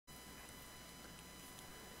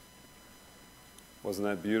Wasn't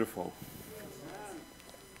that beautiful?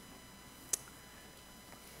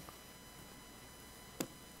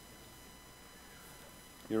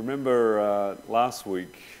 You remember last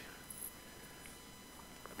week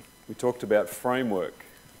we talked about framework,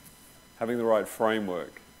 having the right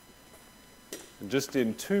framework. And just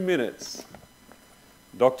in 2 minutes,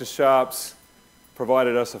 Dr. Sharps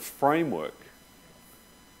provided us a framework.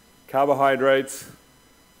 Carbohydrates,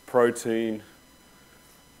 protein,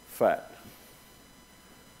 fat.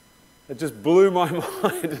 It just blew my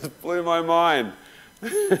mind, just blew my mind.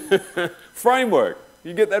 Framework.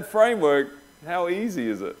 You get that framework, how easy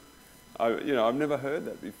is it? I've never heard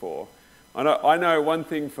that before. I know one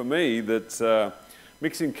thing for me, that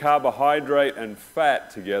mixing carbohydrate and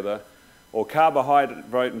fat together, or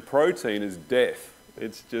carbohydrate and protein, is death.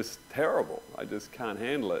 It's just terrible. I just can't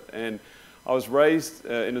handle it. And I was raised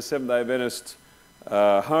in a Seventh-day Adventist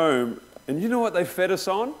home, and you know what they fed us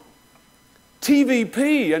on?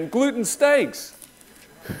 TVP and gluten steaks.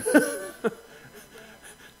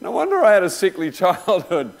 No wonder I had a sickly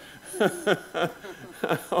childhood.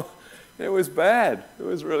 It was bad. It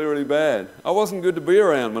was really, really bad. I wasn't good to be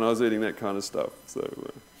around when I was eating that kind of stuff.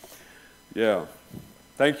 So, yeah.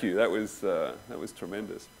 Thank you. That was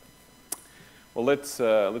tremendous. Well,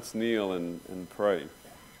 let's kneel and pray.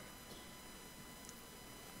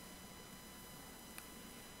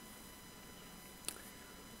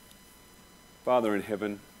 Father in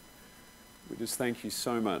heaven, we just thank you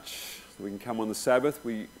so much that we can come on the Sabbath.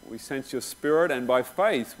 We sense your Spirit, and by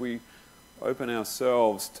faith we open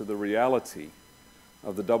ourselves to the reality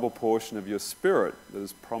of the double portion of your Spirit that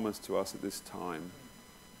is promised to us at this time.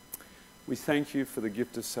 We thank you for the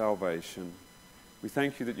gift of salvation. We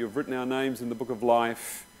thank you that you have written our names in the book of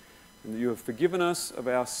life and that you have forgiven us of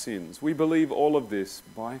our sins. We believe all of this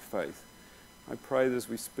by faith. I pray that as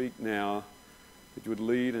we speak now, that you would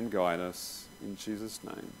lead and guide us. In Jesus'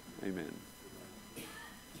 name, amen.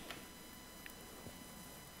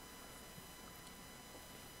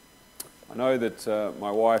 I know that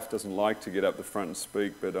my wife doesn't like to get up the front and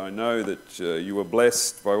speak, but I know that you were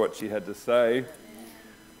blessed by what she had to say.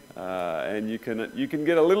 And you can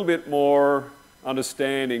get a little bit more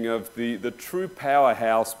understanding of the true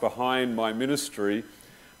powerhouse behind my ministry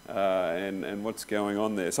and what's going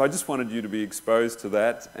on there. So I just wanted you to be exposed to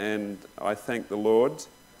that, and I thank the Lord.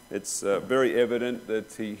 It's very evident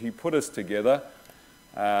that He put us together,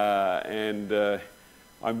 and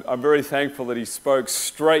I'm very thankful that He spoke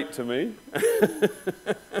straight to me,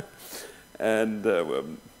 and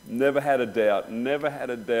never had a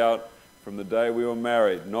doubt from the day we were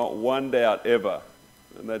married, not one doubt ever,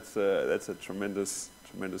 and that's a tremendous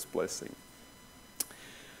blessing.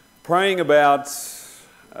 Praying about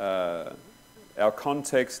our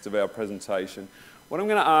context of our presentation, what I'm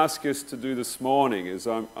going to ask us to do this morning is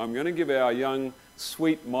I'm going to give our young,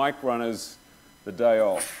 sweet mic runners the day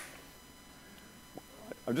off.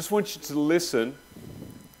 I just want you to listen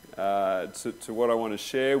to what I want to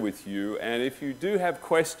share with you, and if you do have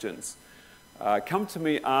questions, come to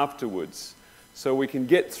me afterwards so we can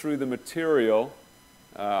get through the material.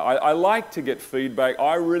 I like to get feedback.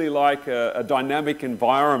 I really like a dynamic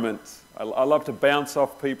environment. I love to bounce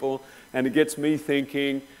off people, and it gets me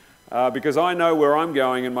thinking, because I know where I'm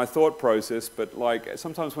going in my thought process, but like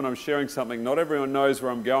sometimes when I'm sharing something, not everyone knows where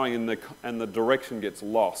I'm going, and the direction gets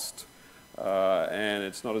lost, and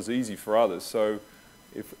it's not as easy for others. So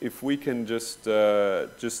if we can just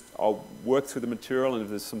I'll work through the material, and if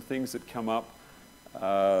there's some things that come up,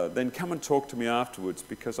 then come and talk to me afterwards,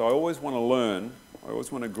 because I always want to learn. I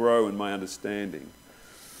always want to grow in my understanding.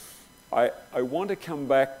 I want to come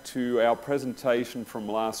back to our presentation from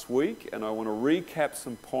last week, and I want to recap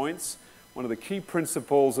some points. One of the key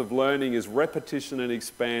principles of learning is repetition and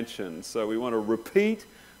expansion. So we want to repeat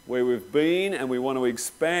where we've been, and we want to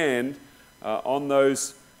expand on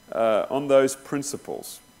those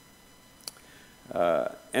principles.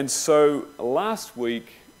 And so last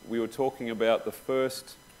week we were talking about the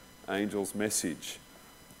first angel's message.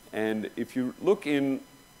 And if you look in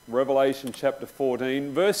Revelation chapter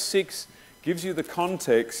 14, verse 6 gives you the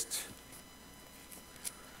context.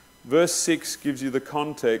 Verse 6 gives you the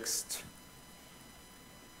context.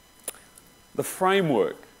 The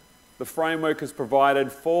framework. The framework is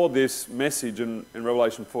provided for this message in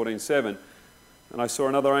Revelation 14:7. And I saw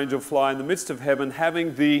another angel fly in the midst of heaven,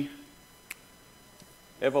 having the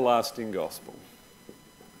everlasting gospel.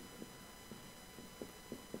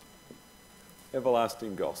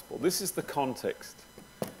 Everlasting gospel. This is the context.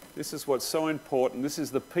 This is what's so important. This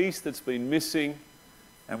is the piece that's been missing.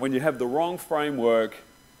 And when you have the wrong framework,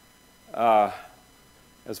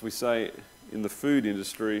 as we say in the food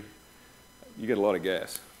industry, you get a lot of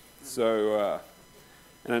gas. So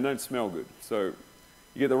and they don't smell good. So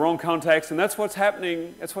you get the wrong context, and that's what's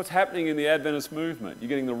happening. That's what's happening in the Adventist movement. You're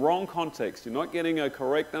getting the wrong context. You're not getting a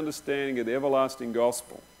correct understanding of the everlasting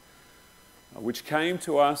gospel, which came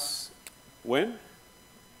to us when?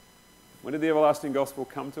 When did the everlasting gospel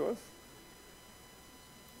come to us?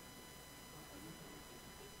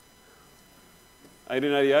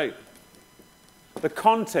 (1888). The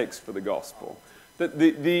context for the gospel,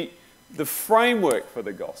 the framework for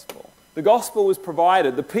the gospel. The gospel was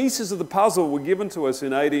provided. The pieces of the puzzle were given to us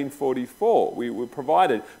in 1844. We were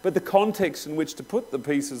provided. But the context in which to put the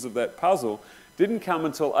pieces of that puzzle didn't come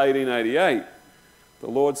until 1888. The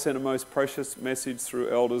Lord sent a most precious message through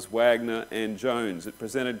elders Wagner and Jones. It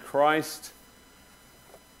presented Christ.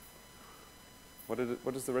 What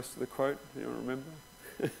is the rest of the quote? Anyone remember?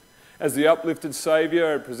 As the uplifted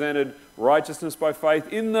Saviour. It presented righteousness by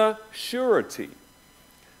faith in the surety.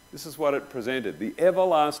 This is what it presented, the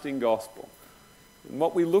everlasting gospel. And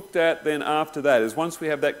what we looked at then after that is once we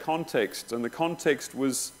have that context, and the context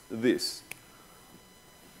was this.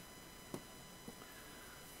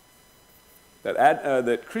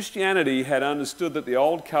 That Christianity had understood that the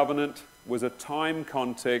Old Covenant was a time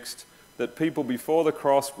context, that people before the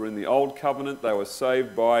cross were in the Old Covenant, they were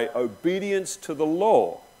saved by obedience to the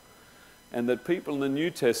law, and that people in the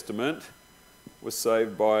New Testament were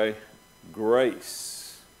saved by grace.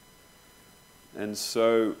 And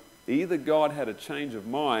so either God had a change of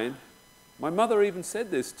mind. My mother even said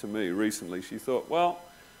this to me recently. She thought, well,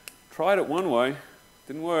 tried it one way,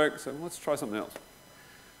 didn't work, so let's try something else.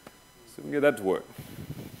 So we can get that to work.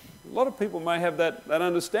 A lot of people may have that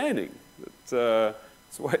understanding. That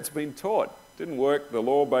that's the way it's been taught. Didn't work, the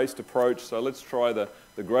law-based approach, so let's try the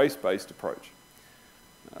grace-based approach.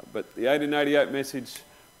 But the 1888 message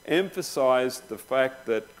emphasized the fact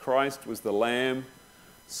that Christ was the Lamb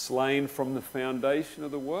slain from the foundation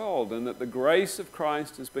of the world, and that the grace of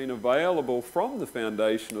Christ has been available from the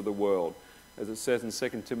foundation of the world, as it says in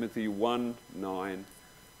 2 Timothy 1, 9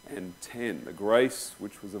 and 10. The grace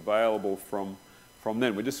which was available from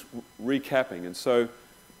then. We're just recapping. And so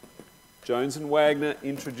Jones and Wagner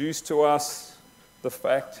introduced to us the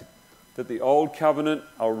fact that the Old Covenant,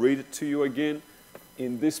 I'll read it to you again,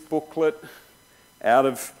 in this booklet out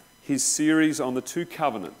of his series on the two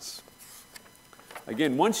covenants.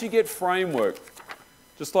 Again, once you get framework,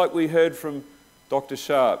 just like we heard from Dr.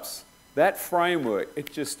 Sharps, that framework,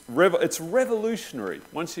 it's revolutionary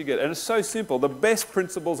once you get it. And it's so simple. The best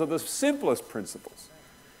principles are the simplest principles.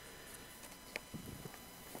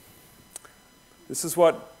 This is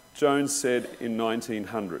what Jones said in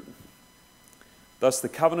 1900. Thus the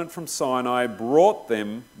covenant from Sinai brought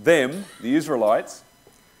them, the Israelites,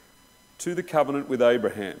 to the covenant with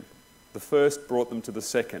Abraham. The first brought them to the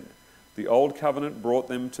second. The old covenant brought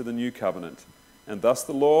them to the new covenant. And thus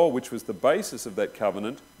the law, which was the basis of that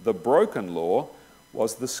covenant, the broken law,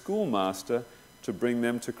 was the schoolmaster to bring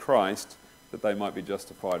them to Christ, that they might be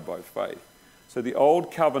justified by faith. So the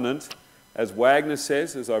old covenant, as Wagner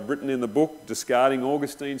says, as I've written in the book, Discarding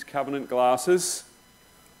Augustine's Covenant Glasses,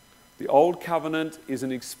 the old covenant is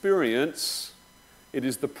an experience. It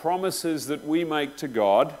is the promises that we make to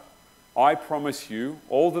God. I promise you,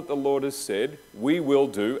 all that the Lord has said, we will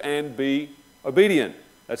do and be obedient.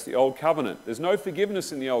 That's the old covenant. There's no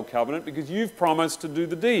forgiveness in the old covenant because you've promised to do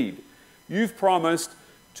the deed. You've promised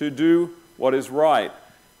to do what is right.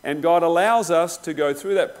 And God allows us to go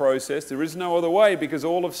through that process. There is no other way because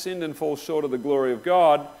all have sinned and fall short of the glory of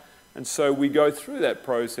God. And so we go through that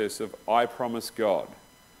process of I promise God.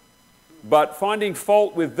 But finding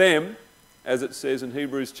fault with them, as it says in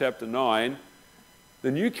Hebrews chapter 9,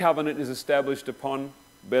 the new covenant is established upon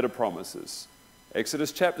better promises.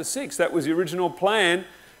 Exodus chapter 6, that was the original plan.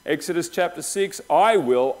 Exodus chapter 6, I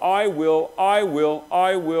will, I will, I will,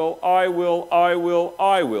 I will, I will, I will,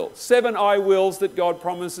 I will. 7 I wills that God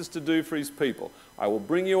promises to do for his people. I will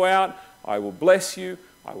bring you out, I will bless you,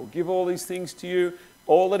 I will give all these things to you.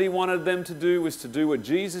 All that he wanted them to do was to do what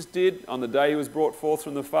Jesus did on the day he was brought forth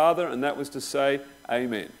from the Father, and that was to say,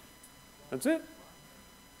 Amen. That's it.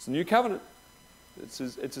 It's a new covenant. It's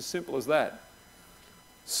as simple as that.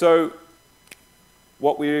 So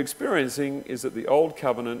what we're experiencing is that the old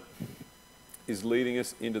covenant is leading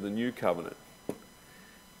us into the new covenant.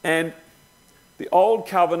 And the old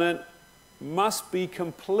covenant must be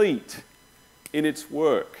complete in its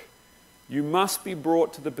work. You must be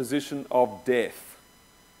brought to the position of death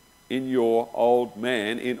in your old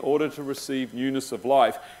man in order to receive newness of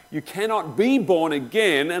life. You cannot be born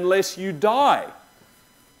again unless you die.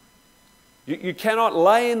 You cannot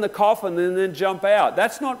lay in the coffin and then jump out.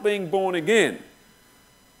 That's not being born again.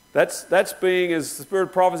 That's being, as the Spirit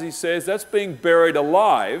of Prophecy says, that's being buried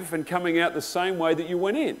alive and coming out the same way that you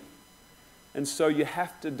went in. And so you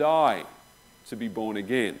have to die to be born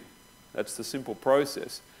again. That's the simple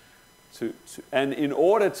process. And in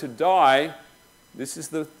order to die, this is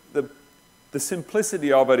the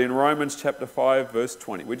simplicity of it in Romans chapter 5, verse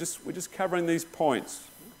 20. We're just covering these points.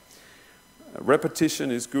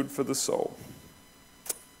 Repetition is good for the soul.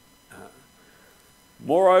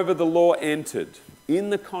 Moreover, the law entered in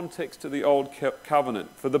the context of the old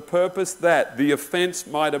covenant for the purpose that the offense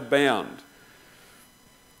might abound.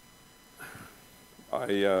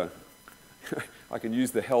 I can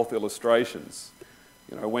use the health illustrations.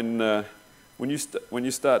 You know, when you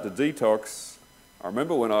start to detox, I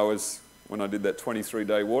remember when I did that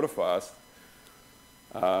 23-day water fast.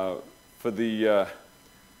 For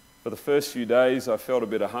the first few days, I felt a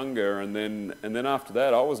bit of hunger, and then after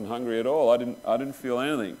that, I wasn't hungry at all. I didn't feel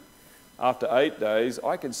anything. After 8 days,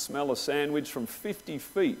 I could smell a sandwich from 50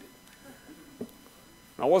 feet.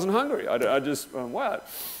 I wasn't hungry. I just went, wow,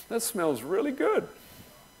 that smells really good.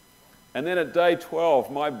 And then at day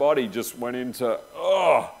 12, my body just went into,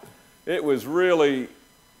 it was really,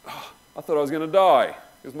 I thought I was going to die,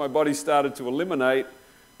 because my body started to eliminate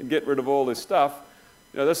and get rid of all this stuff.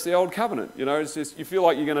 You know, that's the old covenant. You know, it's just, you feel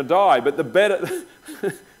like you're going to die, but the better,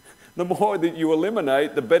 the more that you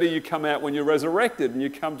eliminate, the better you come out when you're resurrected and you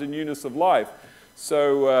come to newness of life.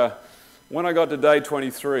 So when I got to day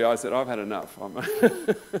 23, I said, I've had enough.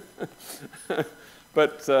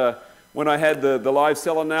 But when I had the live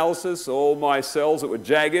cell analysis, all my cells that were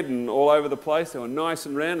jagged and all over the place, they were nice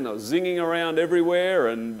and round, and they were zinging around everywhere,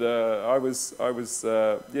 and I was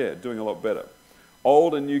doing a lot better.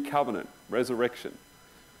 Old and new covenant, resurrection.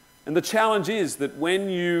 And the challenge is that when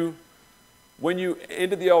you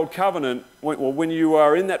enter the old covenant, when you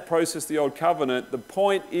are in that process of the old covenant, the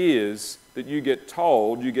point is that you get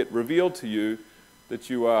told, you get revealed to you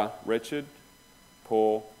that you are wretched,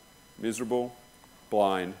 poor, miserable,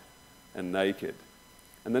 blind, and naked.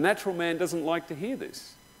 And the natural man doesn't like to hear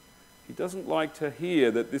this. He doesn't like to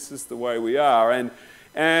hear that this is the way we are.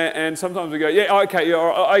 And sometimes we go, yeah, okay, yeah,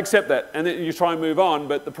 I accept that. And then you try and move on,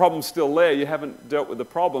 but the problem's still there. You haven't dealt with the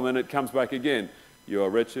problem, and it comes back again. You are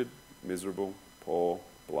wretched, miserable, poor,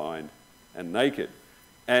 blind, and naked.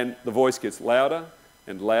 And the voice gets louder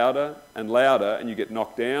and louder and louder, and you get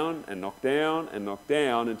knocked down and knocked down and knocked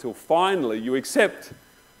down until finally you accept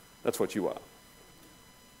that's what you are.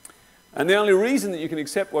 And the only reason that you can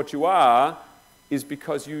accept what you are is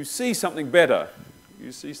because you see something better.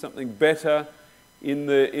 You see something better in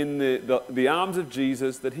the arms of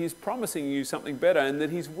Jesus, that he's promising you something better and that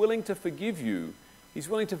he's willing to forgive you. He's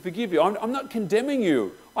willing to forgive you. I'm not condemning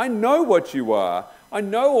you. I know what you are. I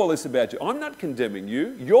know all this about you. I'm not condemning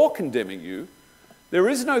you. You're condemning you. There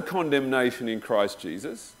is no condemnation in Christ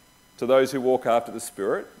Jesus. To those who walk after the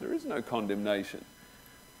Spirit, there is no condemnation.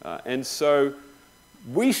 And so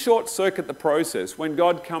we short-circuit the process. When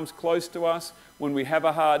God comes close to us, when we have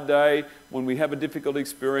a hard day, when we have a difficult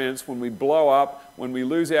experience, when we blow up, when we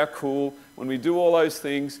lose our cool, when we do all those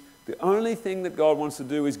things, the only thing that God wants to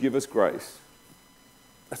do is give us grace.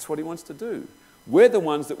 That's what he wants to do. We're the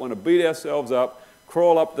ones that want to beat ourselves up,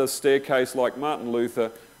 crawl up the staircase like Martin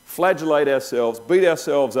Luther, flagellate ourselves, beat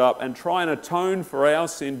ourselves up, and try and atone for our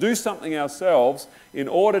sin, do something ourselves in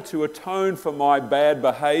order to atone for my bad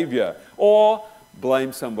behaviour, or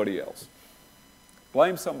blame somebody else.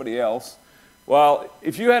 Blame somebody else. Well,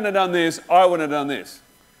 if you hadn't done this, I wouldn't have done this.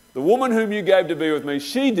 The woman whom you gave to be with me,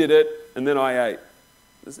 she did it, and then I ate.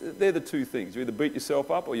 They're the two things. You either beat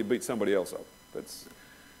yourself up or you beat somebody else up.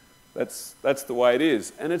 That's the way it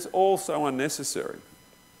is. And it's all so unnecessary.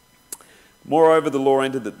 Moreover, the law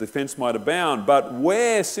entered that defense might abound, but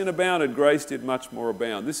where sin abounded, grace did much more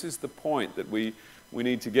abound. This is the point that we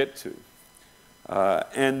need to get to.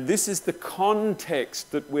 And this is the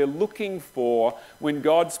context that we're looking for when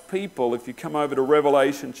God's people, if you come over to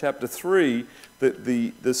Revelation chapter 3,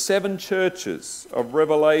 the seven churches of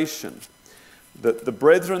Revelation, the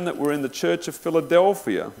brethren that were in the church of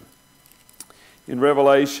Philadelphia, in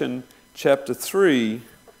Revelation chapter 3,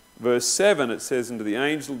 verse 7, it says, "Unto the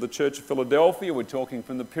angel of the church of Philadelphia," we're talking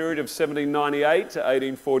from the period of 1798 to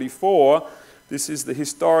 1844, this is the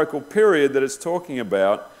historical period that it's talking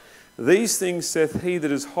about. "These things saith he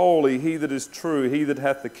that is holy, he that is true, he that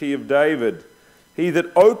hath the key of David, he that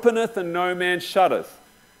openeth and no man shutteth."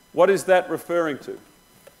 What is that referring to?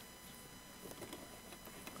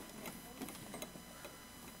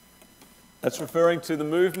 That's referring to the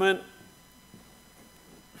movement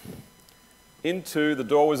into, the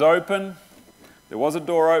door was open, there was a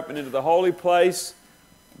door open into the holy place,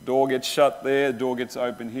 door gets shut there, the door gets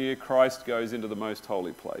open here. Christ goes into the most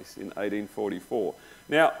holy place in 1844.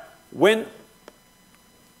 Now, when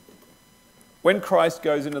Christ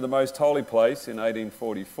goes into the most holy place in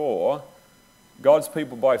 1844, God's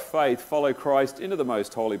people by faith follow Christ into the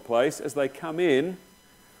most holy place. As they come in,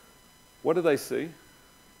 what do they see?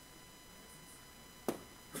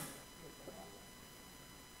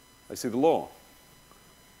 They see the law.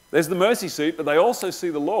 There's the mercy seat, but they also see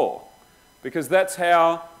the law, because that's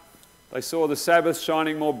how they saw the Sabbath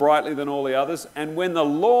shining more brightly than all the others. And when the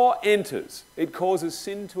law enters, it causes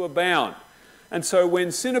sin to abound. And so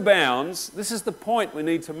when sin abounds, this is the point we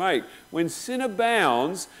need to make. When sin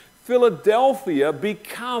abounds, Philadelphia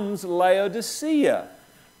becomes Laodicea,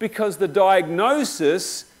 because the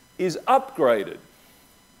diagnosis is upgraded.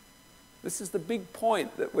 This is the big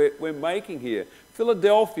point that we're making here.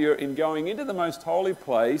 Philadelphia, in going into the most holy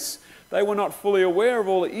place, they were not fully aware of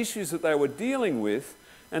all the issues that they were dealing with.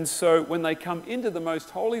 And so when they come into the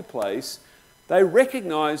most holy place, they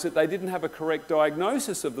recognize that they didn't have a correct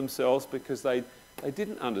diagnosis of themselves, because they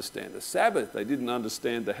didn't understand the Sabbath, they didn't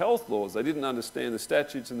understand the health laws, they didn't understand the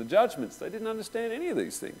statutes and the judgments, they didn't understand any of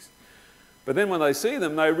these things. But then when they see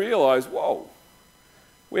them, they realize, whoa,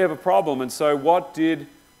 we have a problem. And so what did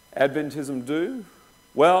Adventism do?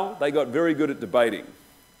 Well, they got very good at debating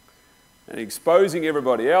and exposing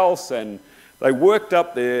everybody else, and they worked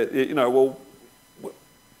up their,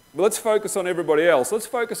 let's focus on everybody else. Let's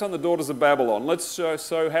focus on the daughters of Babylon. Let's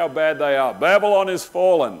show how bad they are. Babylon is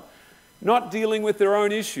fallen. Not dealing with their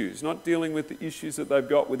own issues, not dealing with the issues that they've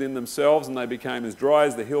got within themselves, and they became as dry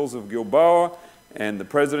as the hills of Gilboa. And the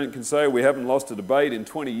president can say, we haven't lost a debate in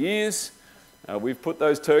 20 years. We've put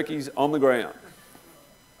those turkeys on the ground.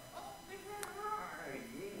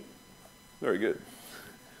 Very good.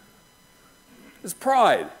 It's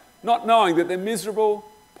pride, not knowing that they're miserable,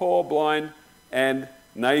 poor, blind, and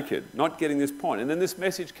naked, not getting this point. And then this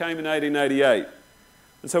message came in 1888.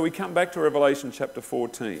 And so we come back to Revelation chapter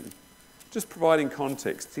 14, just providing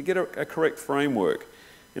context to get a correct framework.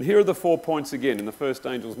 And here are the 4 points again in the first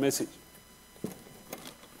angel's message.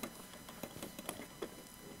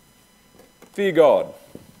 Fear God.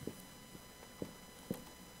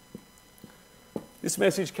 This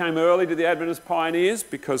message came early to the Adventist pioneers,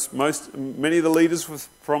 because many of the leaders were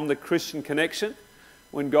from the Christian connection.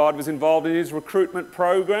 When God was involved in his recruitment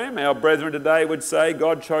program, our brethren today would say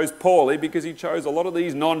God chose poorly, because he chose a lot of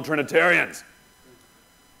these non-Trinitarians.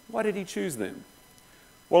 Why did he choose them?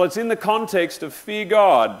 Well, it's in the context of fear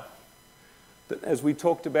God, that, as we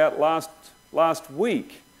talked about last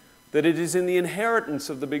week, that it is in the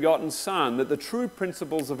inheritance of the begotten Son that the true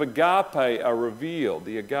principles of agape are revealed,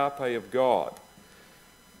 the agape of God.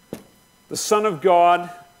 The Son of God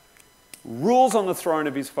rules on the throne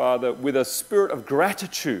of his Father with a spirit of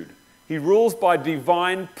gratitude. He rules by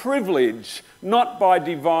divine privilege, not by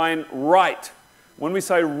divine right. When we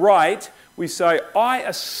say right, we say, I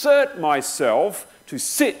assert myself to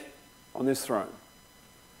sit on this throne.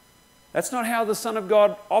 That's not how the Son of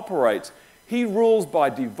God operates. He rules by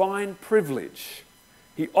divine privilege.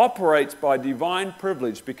 He operates by divine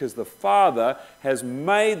privilege because the Father has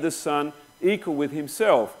made the Son equal with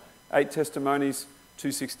himself. 8 Testimonies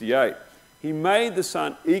 268. He made the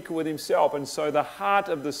Son equal with himself, and so the heart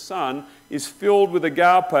of the Son is filled with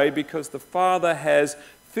agape, because the Father has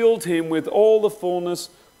filled him with all the fullness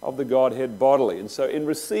of the Godhead bodily. And so in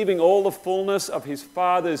receiving all the fullness of his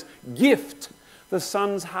Father's gift, the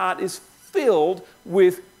Son's heart is filled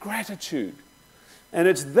with gratitude. And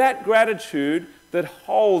it's that gratitude that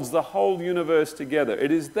holds the whole universe together.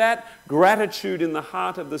 It is that gratitude in the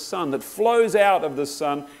heart of the Son that flows out of the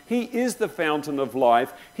Son. He is the fountain of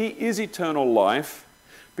life. He is eternal life,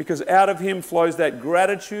 because out of him flows that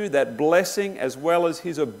gratitude, that blessing, as well as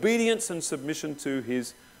his obedience and submission to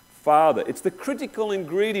his Father. It's the critical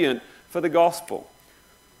ingredient for the gospel,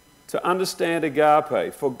 to understand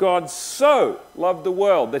agape. For God so loved the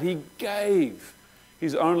world that he gave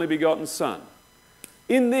his only begotten Son.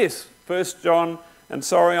 In this, 1 John, and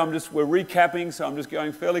sorry, we're recapping, so I'm just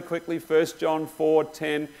going fairly quickly. 1 John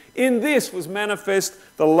 4:10. In this was manifest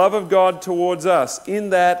the love of God towards us, in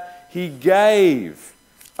that he gave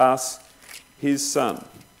us his Son.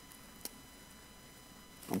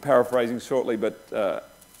 I'm paraphrasing shortly, but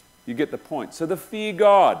you get the point. So the fear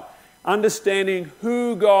God, understanding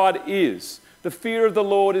who God is. The fear of the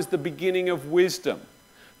Lord is the beginning of wisdom.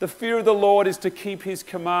 The fear of the Lord is to keep his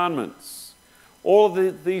commandments. All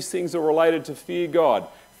of these things are related to fear God.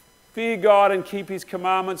 Fear God and keep his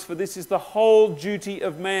commandments, for this is the whole duty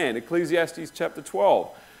of man. Ecclesiastes chapter 12.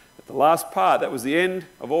 At the last part, that was the end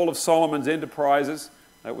of all of Solomon's enterprises.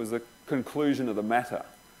 That was the conclusion of the matter.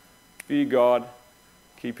 Fear God,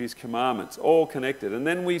 keep his commandments, all connected. And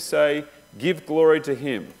then we say, give glory to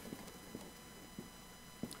him.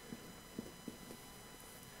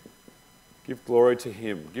 Give glory to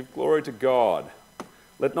him. Give glory to God.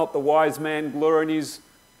 Let not the wise man glory in his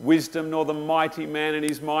wisdom, nor the mighty man in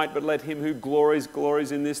his might, but let him who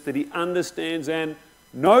glories in this, that he understands and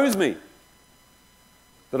knows me,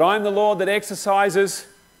 that I am the Lord that exercises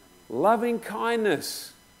loving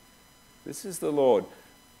kindness. This is the Lord.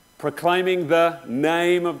 Proclaiming the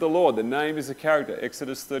name of the Lord. The name is a character.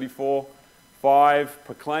 Exodus 34:5.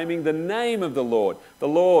 Proclaiming the name of the Lord. The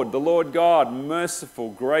Lord God, merciful,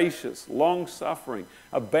 gracious, long-suffering,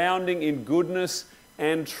 abounding in goodness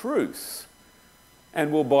and truth,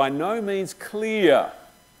 and will by no means clear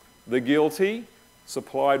the guilty,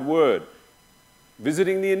 supplied word,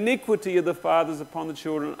 visiting the iniquity of the fathers upon the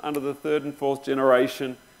children under the third and fourth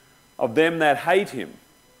generation of them that hate him.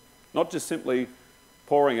 Not just simply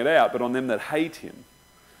pouring it out, but on them that hate him.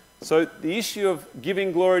 So the issue of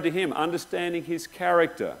giving glory to him, understanding his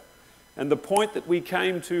character, and the point that we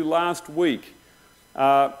came to last week.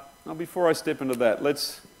 Before I step into that,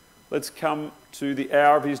 let's come to the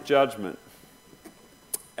hour of his judgment.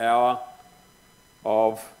 Hour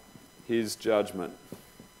of his judgment.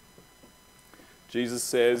 Jesus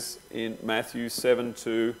says in Matthew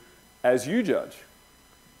 7:2, as you judge,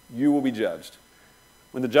 you will be judged.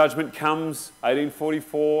 When the judgment comes,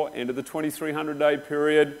 1844, end of the 2300-day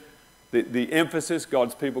period, the emphasis,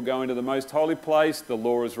 God's people go into the most holy place, the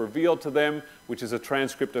law is revealed to them, which is a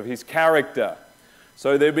transcript of his character.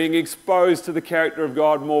 So they're being exposed to the character of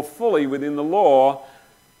God more fully within the law.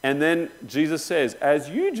 And then Jesus says, as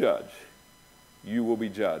you judge, you will be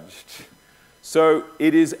judged. So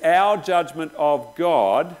it is our judgment of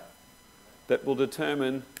God that will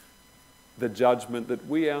determine the judgment that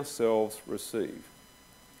we ourselves receive.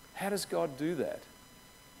 How does God do that?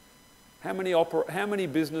 How many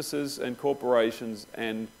businesses and corporations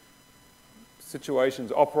and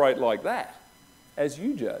situations operate like that? As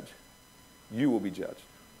you judge, you will be judged.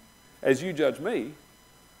 As you judge me,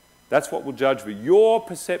 that's what will judge me. Your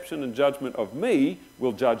perception and judgment of me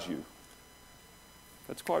will judge you.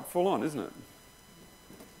 That's quite full on, isn't it?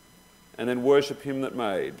 And then worship him that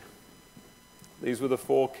made. These were the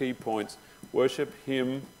 4 key points. Worship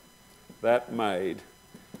him that made,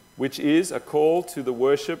 which is a call to the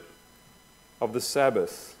worship of the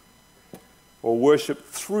Sabbath, or worship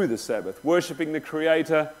through the Sabbath, worshipping the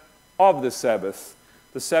Creator of the Sabbath.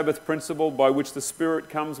 The Sabbath principle by which the Spirit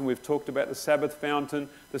comes, and we've talked about the Sabbath fountain,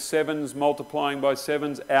 the sevens multiplying by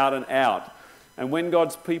sevens, out and out. And when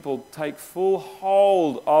God's people take full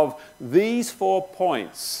hold of these 4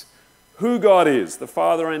 points, who God is, the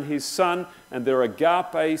Father and his Son, and their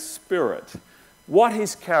agape Spirit, what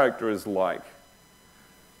his character is like,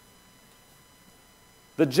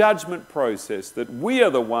 the judgment process, that we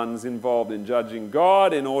are the ones involved in judging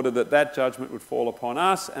God in order that that judgment would fall upon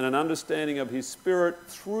us, and an understanding of his Spirit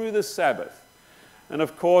through the Sabbath. And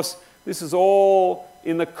of course, this is all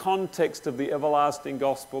in the context of the everlasting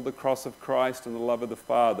gospel, the cross of Christ and the love of the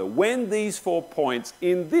Father. When these 4 points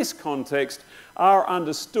in this context are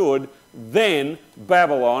understood, then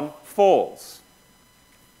Babylon falls.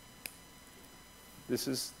 This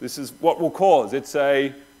is what will cause. It's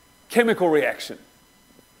a chemical reaction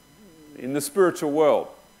in the spiritual world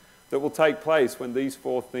that will take place when these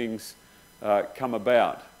 4 things come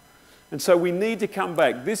about. And so we need to come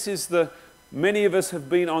back. Many of us have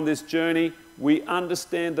been on this journey. We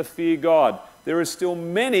understand the fear God. There are still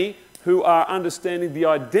many who are understanding the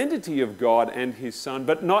identity of God and his Son,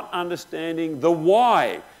 but not understanding the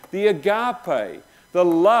why, the agape, the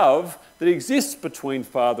love that exists between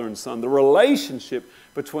Father and Son, the relationship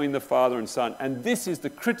between the Father and Son. And this is the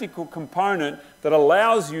critical component that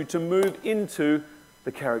allows you to move into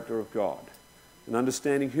the character of God and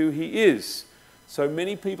understanding who he is. So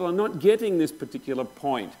many people are not getting this particular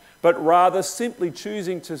point, but rather simply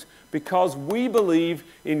choosing to, because we believe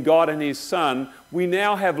in God and his Son, we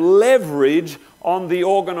now have leverage on the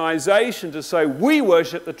organization to say, we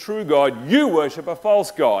worship the true God, you worship a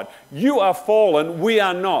false God. You are fallen, we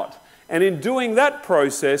are not. And in doing that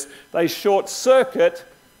process, they short-circuit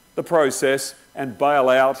the process and bail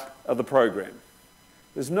out of the program.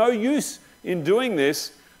 There's no use in doing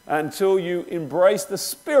this until you embrace the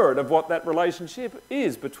spirit of what that relationship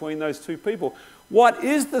is between those 2 people. What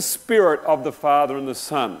is the spirit of the Father and the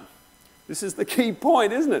Son? This is the key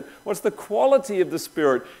point, isn't it? What's the quality of the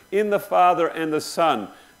Spirit in the Father and the Son?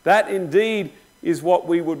 That indeed is what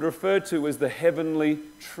we would refer to as the heavenly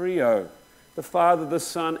trio. The Father, the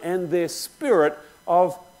Son, and their spirit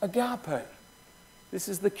of agape. This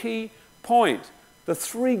is the key point. The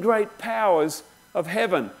 3 great powers of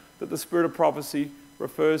heaven that the spirit of prophecy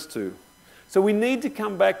refers to. So we need to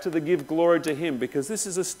come back to the give glory to him, because this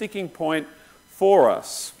is a sticking point for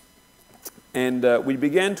us. And we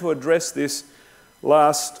began to address this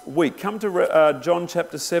last week. Come to John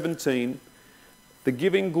chapter 17, the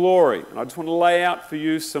giving glory. And I just want to lay out for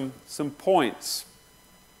you some points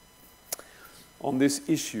on this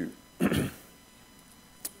issue.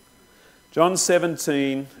 John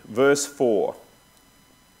 17, verse 4.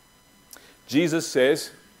 Jesus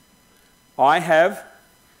says, I have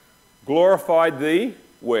glorified thee,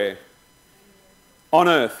 where? On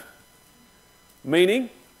earth. Meaning,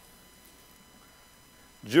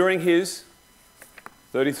 during his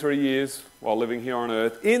 33 years while living here on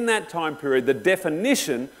earth, in that time period, the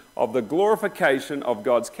definition of the glorification of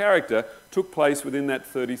God's character took place within that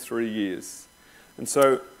 33 years. And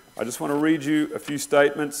so, I just want to read you a few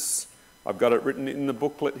statements. I've got it written in the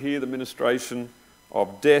booklet here, The Ministration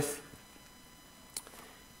of Death.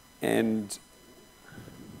 And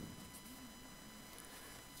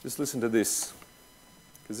just listen to this,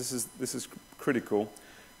 because this is critical.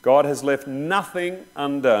 God has left nothing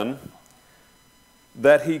undone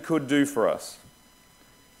that he could do for us.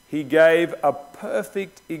 He gave a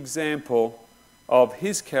perfect example of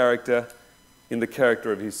his character in the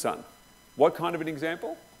character of his Son. What kind of an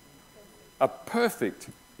example? A perfect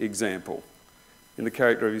example in the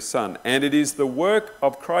character of his Son. And it is the work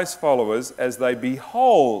of Christ's followers as they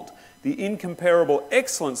behold the incomparable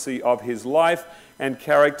excellency of his life and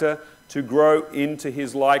character to grow into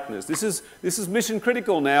his likeness. This is mission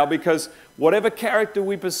critical now, because whatever character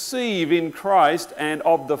we perceive in Christ and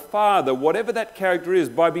of the Father, whatever that character is,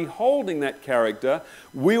 by beholding that character,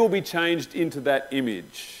 we will be changed into that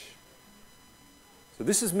image. So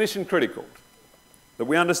this is mission critical, that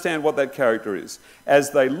we understand what that character is.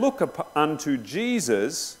 As they look unto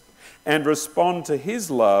Jesus and respond to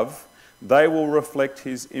his love, they will reflect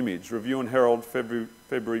his image. Review and Herald, February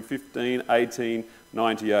 15,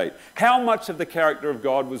 1898. How much of the character of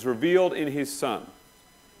God was revealed in his Son?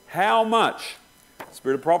 How much?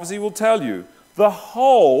 Spirit of prophecy will tell you. The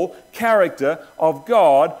whole character of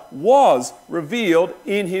God was revealed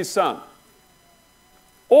in his Son.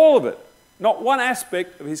 All of it. Not one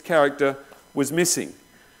aspect of his character was missing.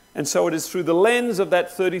 And so it is through the lens of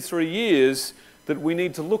that 33 years that we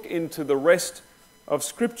need to look into the rest of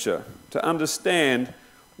Scripture to understand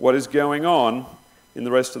what is going on in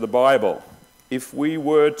the rest of the Bible. If we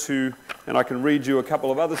were to, and I can read you a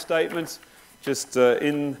couple of other statements, just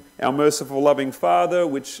in Our Merciful Loving Father,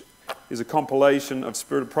 which is a compilation of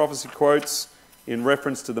Spirit of Prophecy quotes in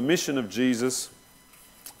reference to the mission of Jesus.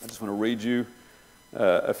 I just want to read you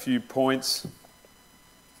a few points.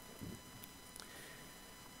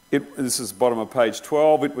 This is bottom of page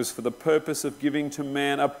 12. It was for the purpose of giving to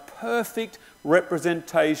man a perfect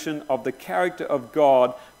representation of the character of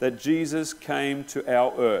God that Jesus came to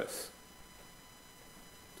our earth.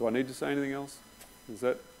 Do I need to say anything else? Is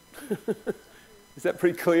that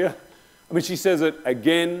pretty clear? I mean, she says it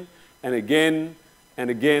again and again and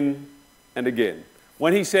again and again.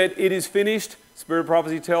 When he said, it is finished, Spirit of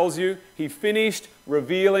Prophecy tells you, he finished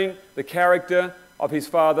revealing the character of his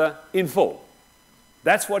Father in full.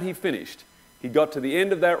 That's what he finished. He got to the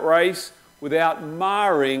end of that race without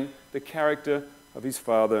marring the character of his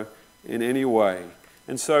Father in any way.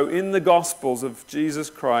 And so in the Gospels of Jesus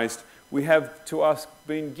Christ, we have to us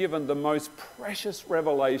been given the most precious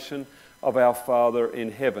revelation of our Father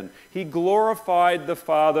in heaven. He glorified the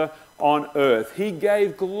Father on earth. He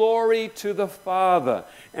gave glory to the Father.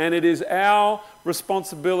 And it is our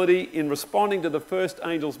responsibility in responding to the first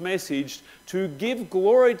angel's message to give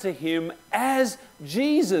glory to him as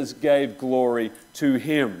Jesus gave glory to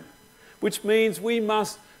him. Which means we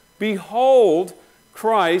must behold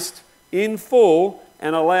Christ in full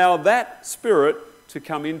and allow that Spirit to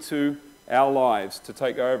come into our lives, to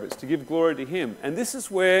take over us, to give glory to him. And this is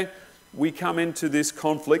where we come into this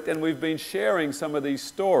conflict, and we've been sharing some of these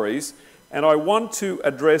stories, and I want to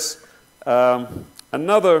address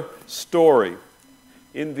another story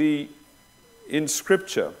in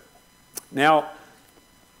Scripture. Now,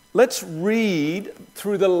 let's read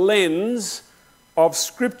through the lens of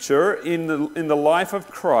Scripture in the life of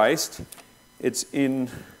Christ. It's in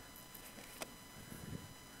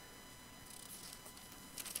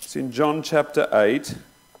John chapter 8.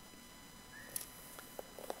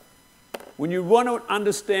 When you want to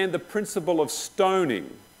understand the principle of stoning,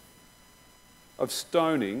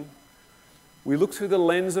 we look through the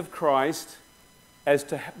lens of Christ as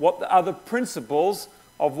to what the other principles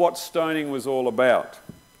of what stoning was all about.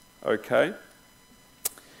 Okay?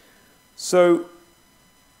 So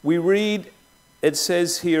we read, it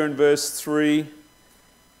says here in verse 3,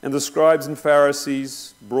 And the scribes and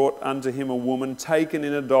Pharisees brought unto him a woman taken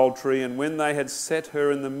in adultery, and when they had set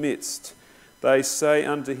her in the midst, they say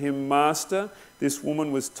unto him, Master, this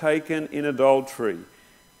woman was taken in adultery.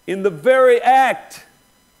 In the very act.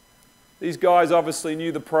 These guys obviously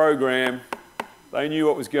knew the program. They knew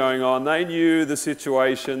what was going on. They knew the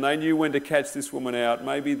situation. They knew when to catch this woman out.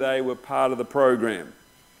 Maybe they were part of the program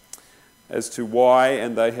as to why,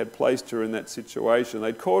 and they had placed her in that situation.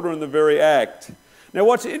 They'd caught her in the very act. Now,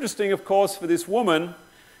 what's interesting, of course, for this woman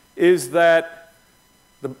is that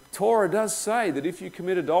the Torah does say that if you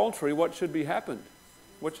commit adultery, what should be happened?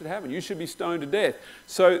 What should happen? You should be stoned to death.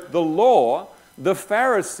 So the law, the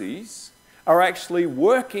Pharisees, are actually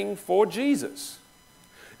working for Jesus,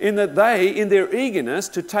 in that they, in their eagerness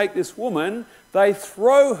to take this woman, they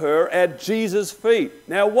throw her at Jesus' feet.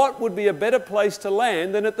 Now, what would be a better place to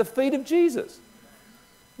land than at the feet of Jesus?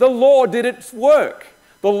 The law did its work.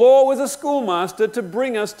 The law was a schoolmaster to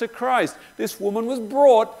bring us to Christ. This woman was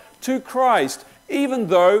brought to Christ, even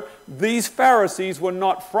though these Pharisees were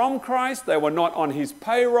not from Christ, they were not on his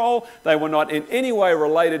payroll, they were not in any way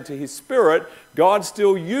related to his spirit. God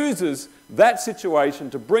still uses that situation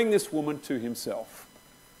to bring this woman to himself.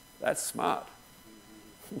 That's smart.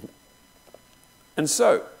 And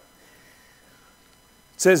so, it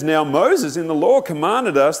says, Now Moses in the law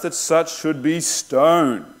commanded us that such should be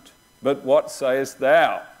stoned. But what sayest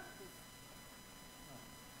thou?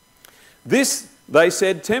 This they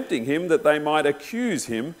said, tempting him, that they might accuse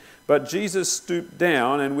him. But Jesus stooped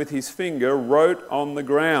down and with his finger wrote on the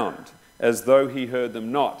ground, as though he heard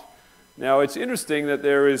them not. Now it's interesting that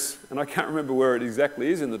there is, and I can't remember where it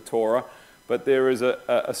exactly is in the Torah, but there is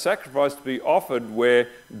a sacrifice to be offered where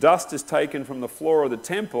dust is taken from the floor of the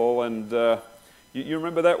temple, and you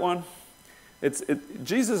remember that one?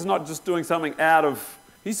 Jesus is not just doing something out of,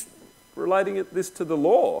 he's relating this to the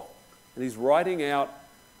law, and he's writing out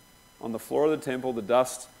on the floor of the temple the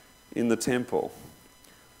dust in the temple.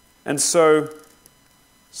 And so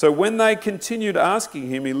when they continued asking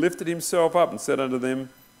him, he lifted himself up and said unto them,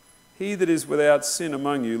 He that is without sin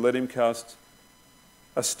among you, let him cast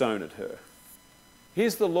a stone at her.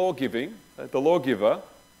 Here's the lawgiver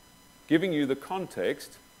giving you the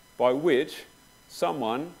context by which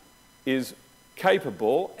someone is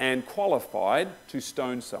capable and qualified to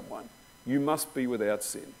stone someone. You must be without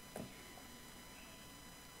sin.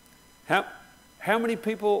 How many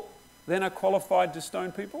people then are qualified to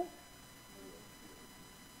stone people?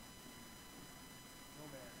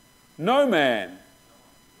 No man.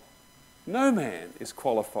 No man is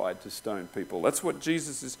qualified to stone people. That's what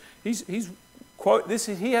Jesus is.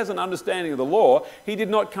 He has an understanding of the law. He did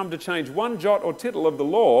not come to change one jot or tittle of the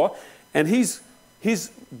law, and he's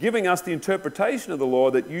giving us the interpretation of the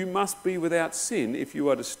law that you must be without sin if you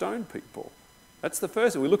are to stone people. That's the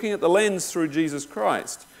first thing. We're looking at the lens through Jesus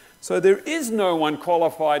Christ. So there is no one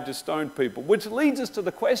qualified to stone people, which leads us to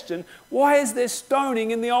the question, why is there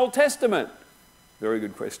stoning in the Old Testament? Very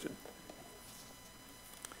good question.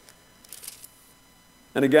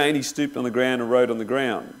 And again, he stooped on the ground and wrote on the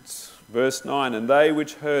ground. Verse 9, And they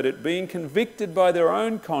which heard it, being convicted by their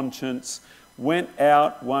own conscience, went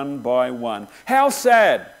out one by one. How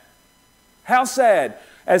sad! How sad!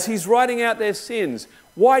 As he's writing out their sins,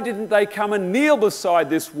 why didn't they come and kneel beside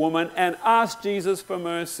this woman and ask Jesus for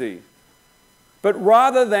mercy? But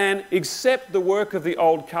rather than accept the work of the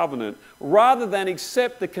old covenant, rather than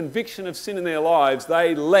accept the conviction of sin in their lives,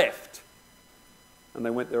 they left and they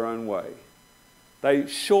went their own way. They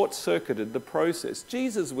short-circuited the process.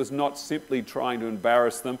 Jesus was not simply trying to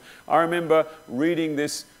embarrass them. I remember reading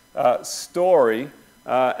this story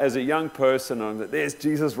as a young person, and there's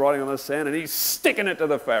Jesus writing on the sand and he's sticking it to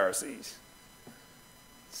the Pharisees.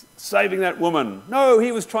 Saving that woman. No,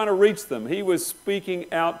 he was trying to reach them. He was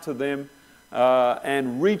speaking out to them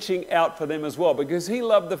and reaching out for them as well, because he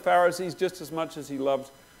loved the Pharisees just as much as he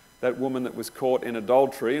loved that woman that was caught in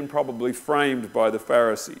adultery and probably framed by the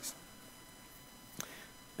Pharisees.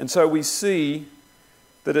 And so we see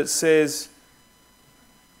that it says,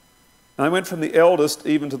 And they went from the eldest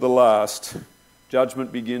even to the last.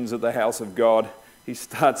 Judgment begins at the house of God. He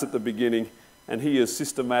starts at the beginning, and he is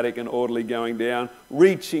systematic and orderly going down,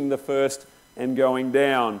 reaching the first and going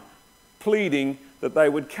down, pleading that they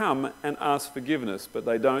would come and ask forgiveness. But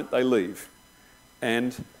they don't, they leave.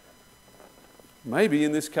 And maybe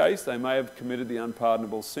in this case they may have committed the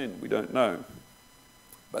unpardonable sin. We don't know.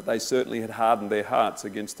 But they certainly had hardened their hearts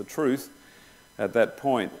against the truth at that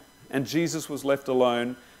point. And Jesus was left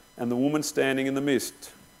alone, and the woman standing in the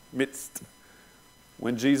midst.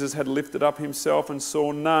 When Jesus had lifted up himself and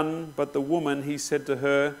saw none but the woman, he said to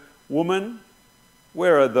her, Woman,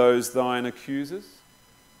 where are those thine accusers?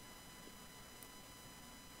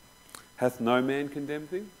 Hath no man condemned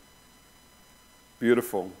thee?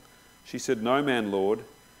 Beautiful. She said, No man, Lord.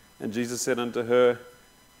 And Jesus said unto her,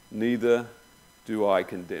 Neither do I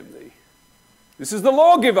condemn thee. This is the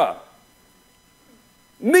lawgiver.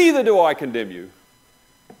 Neither do I condemn you.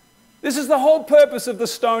 This is the whole purpose of the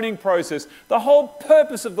stoning process. The whole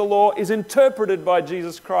purpose of the law is interpreted by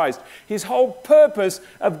Jesus Christ. His whole purpose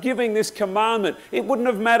of giving this commandment, it wouldn't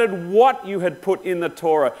have mattered what you had put in the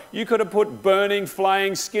Torah. You could have put burning,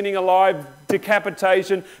 flaying, skinning alive,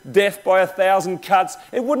 decapitation, death by 1,000 cuts.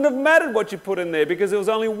 It wouldn't have mattered what you put in there, because there was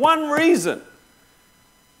only one reason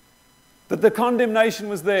that the condemnation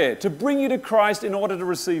was there: to bring you to Christ in order to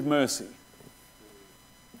receive mercy.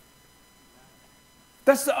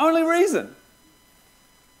 That's the only reason.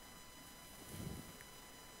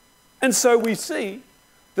 And so we see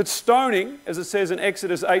that stoning, as it says in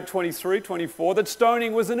Exodus 8:23-24, that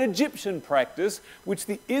stoning was an Egyptian practice which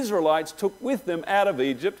the Israelites took with them out of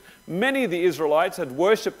Egypt. Many of the Israelites had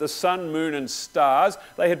worshipped the sun, moon and stars.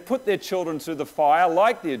 They had put their children through the fire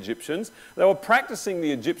like the Egyptians. They were practicing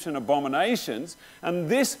the Egyptian abominations, and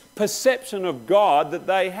this perception of God that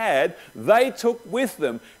they had, they took with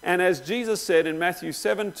them. And as Jesus said in Matthew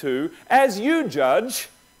 7:2, as you judge,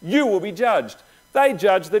 you will be judged. They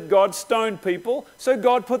judged that God stoned people, so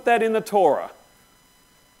God put that in the Torah.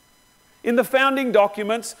 In the founding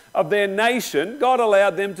documents of their nation, God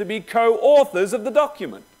allowed them to be co-authors of the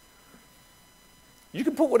document. You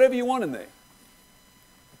can put whatever you want in there.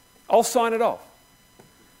 I'll sign it off.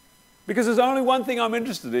 Because there's only one thing I'm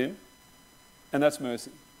interested in, and that's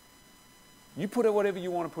mercy. You put whatever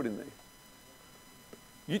you want to put in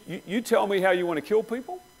there. You tell me how you want to kill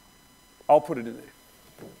people, I'll put it in there.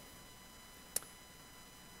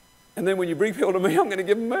 And then when you bring people to me, I'm going to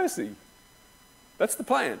give them mercy. That's the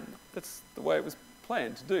plan. That's the way it was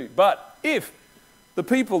planned to do. But if the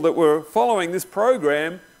people that were following this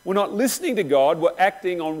program were not listening to God, were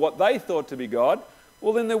acting on what they thought to be God,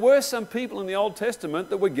 well, then there were some people in the Old Testament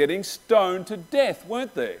that were getting stoned to death,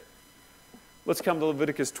 weren't there? Let's come to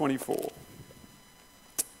Leviticus 24.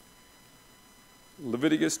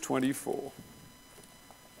 Leviticus 24.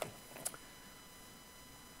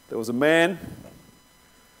 There was a man.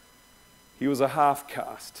 He was a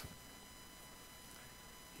half-caste.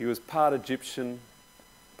 He was part Egyptian,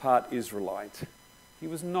 part Israelite. He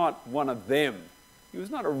was not one of them. He was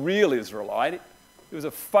not a real Israelite. He was a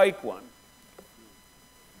fake one.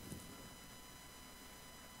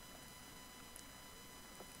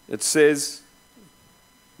 It says,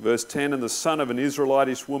 verse 10, and the son of an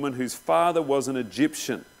Israelitish woman whose father was an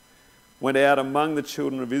Egyptian went out among the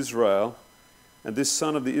children of Israel, and this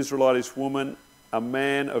son of the Israelitish woman, a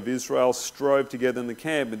man of Israel, strove together in the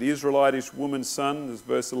camp. And the Israelitish woman's son, this is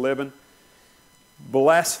verse 11,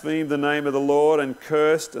 blasphemed the name of the Lord and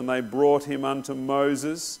cursed, and they brought him unto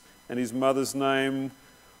Moses, and his mother's name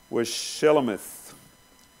was Shelemith,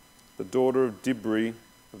 the daughter of Dibri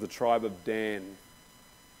of the tribe of Dan.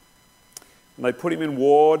 And they put him in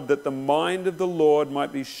ward that the mind of the Lord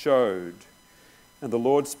might be showed. And the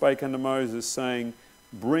Lord spake unto Moses, saying,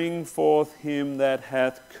 bring forth him that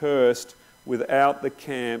hath cursed without the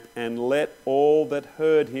camp, and let all that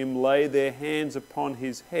heard him lay their hands upon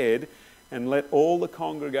his head, and let all the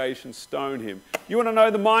congregation stone him. You want to know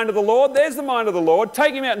the mind of the Lord? There's the mind of the Lord.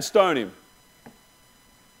 Take him out and stone him.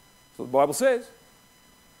 That's what the Bible says.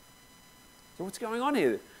 So what's going on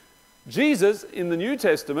here? Jesus, in the New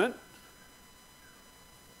Testament,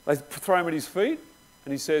 they throw him at his feet,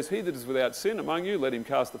 and he says, he that is without sin among you, let him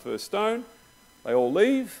cast the first stone. They all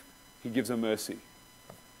leave. He gives them mercy.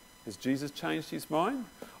 Has Jesus changed his mind?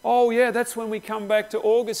 Oh yeah, that's when we come back to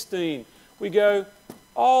Augustine. We go,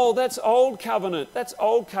 oh, that's old covenant. That's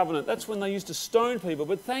old covenant. That's when they used to stone people.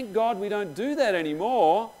 But thank God we don't do that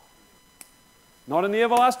anymore. Not in the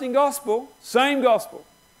everlasting gospel. Same gospel.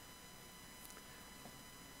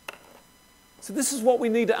 So this is what we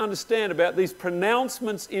need to understand about these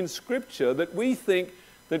pronouncements in Scripture that we think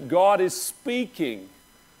that God is speaking.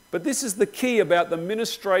 But this is the key about the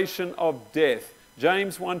ministration of death.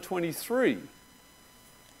 James 1:23.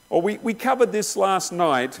 Or we covered this last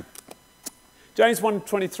night. James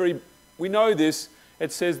 1:23, we know this.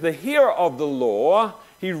 It says, the hearer of the law,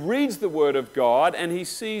 he reads the word of God and he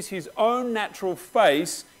sees his own natural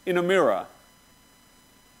face in a mirror.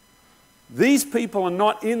 These people are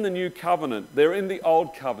not in the new covenant. They're in the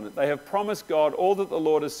old covenant. They have promised God all that the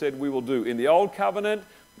Lord has said we will do. In the old covenant,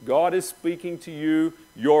 God is speaking to you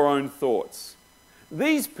your own thoughts.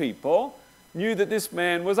 These people knew that this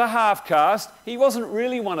man was a half-caste. He wasn't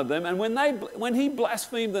really one of them. And when he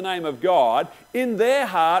blasphemed the name of God, in their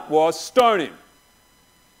heart was stone him.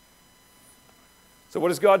 So what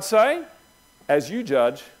does God say? As you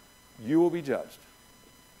judge, you will be judged.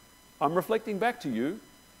 I'm reflecting back to you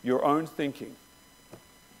your own thinking.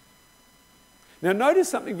 Now notice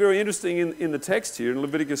something very interesting in the text here in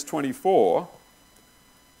Leviticus 24.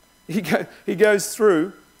 He goes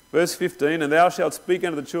through verse 15, and thou shalt speak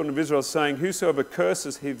unto the children of Israel, saying, whosoever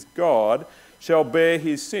curses his God shall bear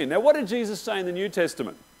his sin. Now what did Jesus say in the New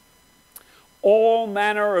Testament? All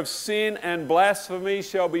manner of sin and blasphemy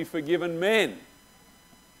shall be forgiven men.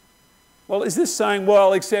 Well, is this saying,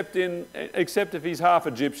 well, except if he's half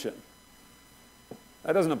Egyptian?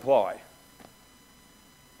 That doesn't apply.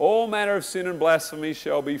 All manner of sin and blasphemy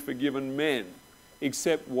shall be forgiven men,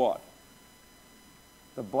 except what?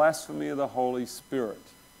 The blasphemy of the Holy Spirit.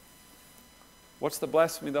 What's the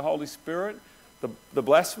blasphemy of the Holy Spirit? The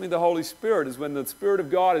blasphemy of the Holy Spirit is when the Spirit of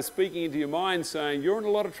God is speaking into your mind saying, you're in a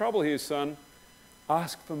lot of trouble here, son.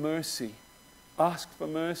 Ask for mercy. Ask for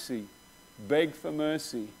mercy. Beg for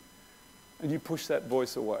mercy. And you push that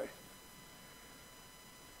voice away.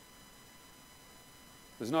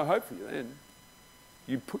 There's no hope for you then.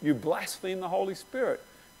 You blaspheme the Holy Spirit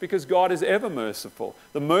because God is ever merciful.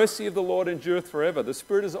 The mercy of the Lord endureth forever. The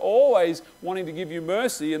Spirit is always wanting to give you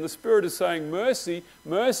mercy, and the Spirit is saying mercy,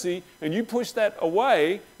 mercy, and you push that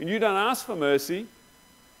away and you don't ask for mercy,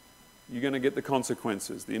 you're going to get the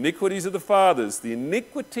consequences. The iniquities of the fathers, the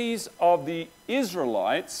iniquities of the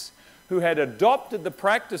Israelites who had adopted the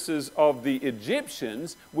practices of the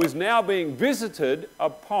Egyptians was now being visited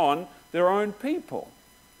upon their own people.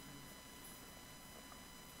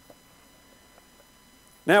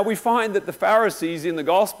 Now we find that the Pharisees in the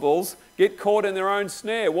Gospels get caught in their own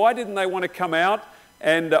snare. Why didn't they want to come out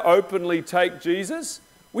and openly take Jesus?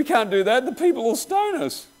 We can't do that. The people will stone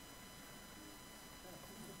us.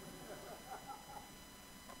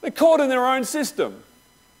 They're caught in their own system.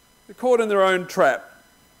 They're caught in their own trap.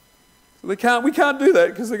 So we can't do that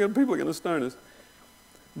because people are going to stone us.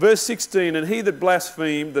 Verse 16, and he that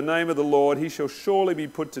blasphemed the name of the Lord, he shall surely be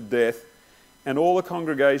put to death, and all the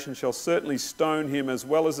congregation shall certainly stone him, as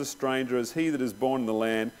well as a stranger, as he that is born in the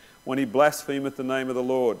land, when he blasphemeth the name of the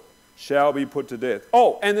Lord, shall be put to death.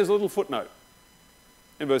 Oh, and there's a little footnote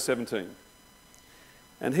in verse 17.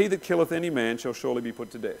 And he that killeth any man shall surely be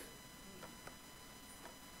put to death.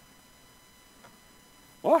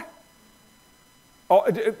 What? Oh,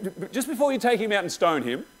 just before you take him out and stone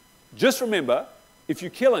him, just remember, if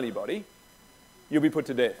you kill anybody, you'll be put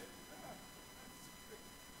to death.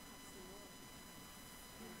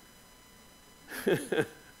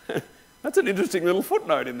 That's an interesting little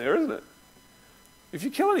footnote in there, isn't it? If you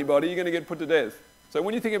kill anybody, you're going to get put to death. So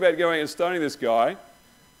when you think about going and stoning this guy,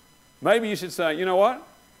 maybe you should say, you know what?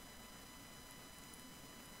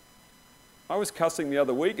 I was cussing the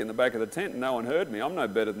other week in the back of the tent and no one heard me. I'm no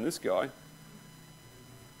better than this guy.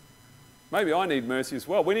 Maybe I need mercy as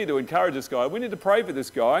well. We need to encourage this guy. We need to pray for this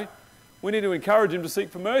guy. We need to encourage him to seek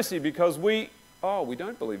for mercy because we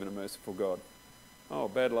don't believe in a merciful God. Oh,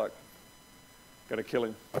 bad luck. Got to kill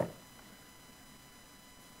him.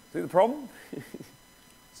 See the problem?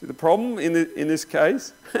 See the problem in this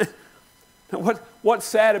case? Now what's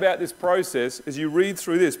sad about this process is you read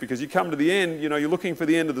through this because you come to the end, you're looking for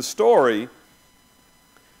the end of the story.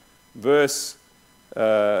 Let's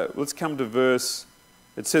come to verse,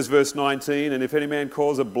 it says verse 19, and if any man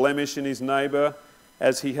cause a blemish in his neighbour,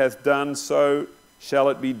 as he hath done, so shall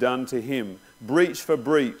it be done to him. Breach for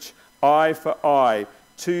breach, eye for eye,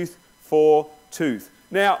 tooth for tooth.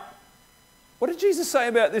 Now, what did Jesus say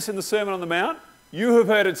about this in the Sermon on the Mount? You have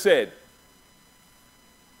heard it said.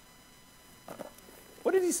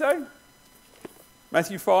 What did he say?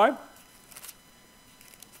 Matthew 5.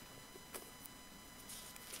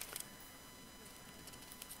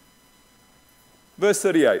 Verse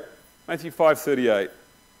 38. Matthew 5:38.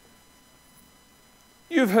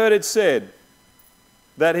 You've heard it said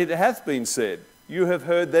that it hath been said. You have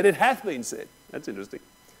heard that it hath been said. That's interesting.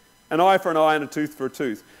 An eye for an eye and a tooth for a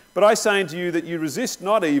tooth. But I say unto you that you resist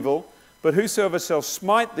not evil, but whosoever shall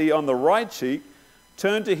smite thee on the right cheek,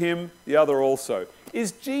 turn to him the other also.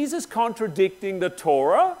 Is Jesus contradicting the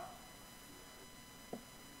Torah?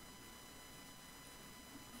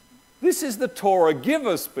 This is the Torah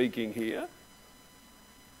giver speaking here.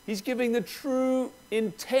 He's giving the true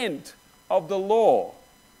intent of the law.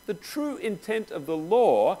 The true intent of the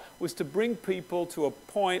law was to bring people to a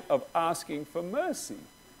point of asking for mercy.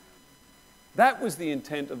 That was the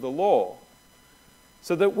intent of the law.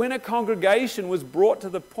 So that when a congregation was brought to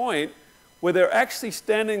the point where they're actually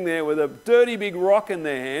standing there with a dirty big rock in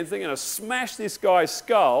their hands, they're going to smash this guy's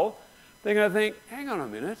skull, they're going to think, hang on a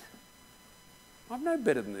minute, I'm no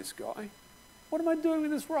better than this guy. What am I doing with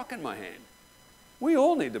this rock in my hand? We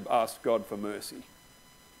all need to ask God for mercy.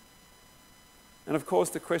 And of course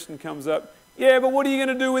the question comes up, yeah, but what are you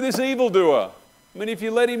going to do with this evildoer? I mean, if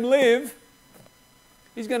you let him live,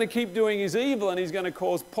 he's going to keep doing his evil and he's going to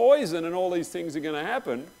cause poison and all these things are going to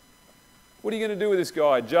happen. What are you going to do with this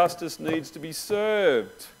guy? Justice needs to be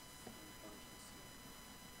served.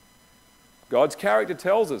 God's character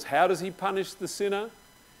tells us, how does he punish the sinner?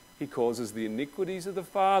 He causes the iniquities of the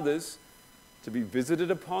fathers to be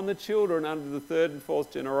visited upon the children under the third and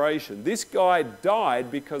fourth generation. This guy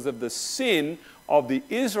died because of the sin of the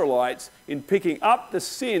Israelites in picking up the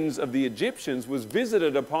sins of the Egyptians was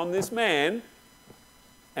visited upon this man,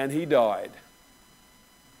 and he died.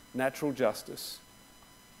 Natural justice.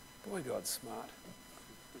 Boy, God's smart.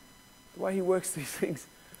 The way he works these things.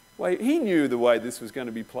 He knew the way this was going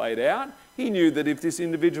to be played out. He knew that if this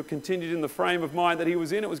individual continued in the frame of mind that he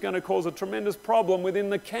was in, it was going to cause a tremendous problem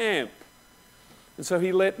within the camp. And so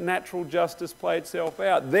he let natural justice play itself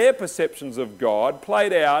out. Their perceptions of God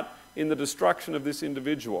played out in the destruction of this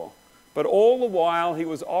individual. But all the while, he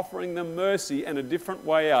was offering them mercy and a different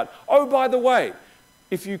way out. Oh, by the way,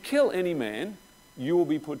 if you kill any man, you will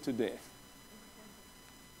be put to death.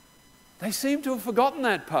 They seem to have forgotten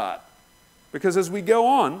that part. Because as we go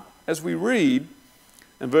on, as we read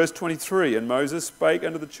in verse 23, and Moses spake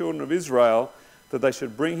unto the children of Israel that they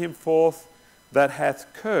should bring him forth that hath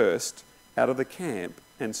cursed out of the camp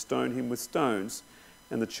and stone him with stones.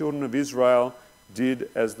 And the children of Israel did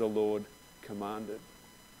as the Lord commanded.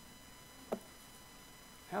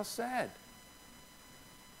 How sad.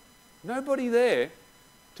 Nobody there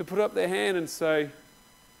to put up their hand and say,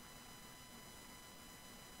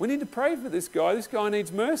 we need to pray for this guy. This guy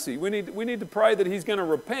needs mercy. We need to pray that he's going to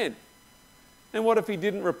repent. And what if he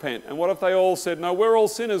didn't repent? And what if they all said, no, we're all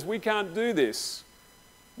sinners. We can't do this.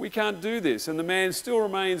 We can't do this. And the man still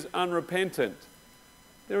remains unrepentant.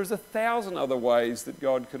 There is 1,000 other ways that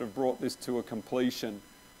God could have brought this to a completion,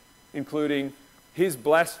 including his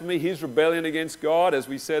blasphemy, his rebellion against God, as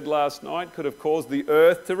we said last night, could have caused the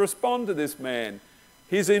earth to respond to this man.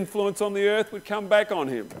 His influence on the earth would come back on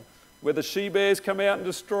him. Whether she-bears come out and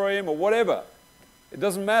destroy him or whatever, it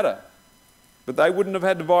doesn't matter. But they wouldn't have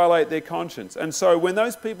had to violate their conscience. And so when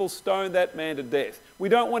those people stoned that man to death, we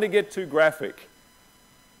don't want to get too graphic,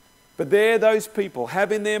 but there those people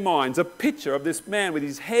have in their minds a picture of this man with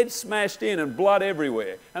his head smashed in and blood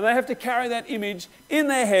everywhere. And they have to carry that image in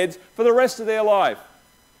their heads for the rest of their life.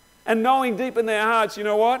 And knowing deep in their hearts, you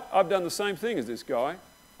know what? I've done the same thing as this guy.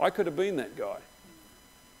 I could have been that guy.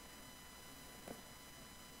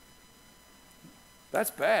 That's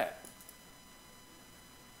bad.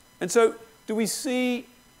 And so, do we see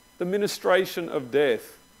the ministration of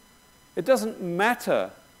death? It doesn't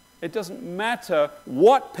matter. It doesn't matter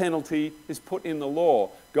what penalty is put in the law.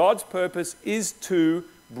 God's purpose is to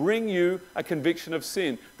bring you a conviction of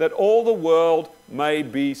sin, that all the world may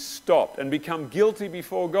be stopped and become guilty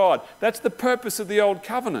before God. That's the purpose of the Old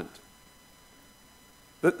Covenant.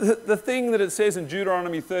 The thing that it says in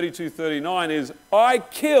Deuteronomy 32:39 is, I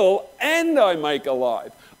kill and I make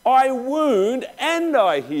alive. I wound and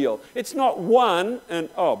I heal. It's not one and,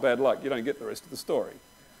 oh, bad luck, you don't get the rest of the story.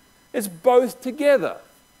 It's both together.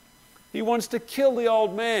 He wants to kill the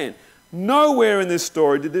old man. Nowhere in this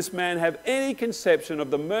story did this man have any conception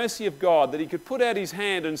of the mercy of God, that he could put out his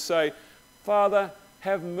hand and say, Father,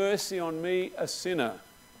 have mercy on me, a sinner.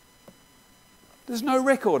 There's no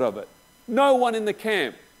record of it. No one in the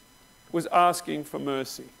camp was asking for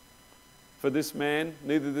mercy for this man,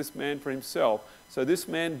 neither this man for himself. So this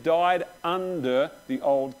man died under the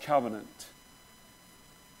old covenant.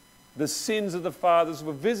 The sins of the fathers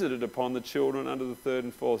were visited upon the children under the third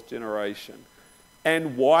and fourth generation.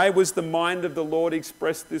 And why was the mind of the Lord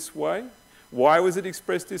expressed this way? Why was it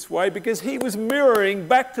expressed this way? Because he was mirroring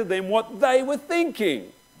back to them what they were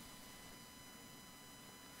thinking.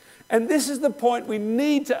 And this is the point we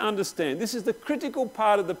need to understand. This is the critical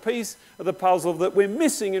part of the piece of the puzzle that we're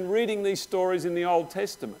missing in reading these stories in the Old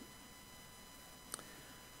Testament.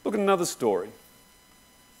 Look at another story.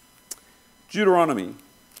 Deuteronomy.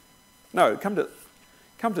 No, come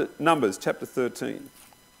to Numbers chapter 13.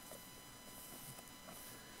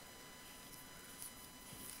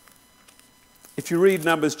 If you read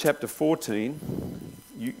Numbers chapter 14,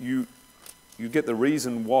 you get the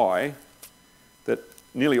reason why that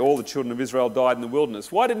nearly all the children of Israel died in the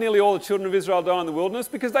wilderness. Why did nearly all the children of Israel die in the wilderness?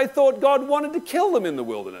 Because they thought God wanted to kill them in the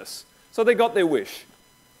wilderness. So they got their wish.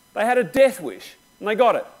 They had a death wish, and they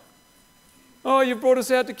got it. Oh, you brought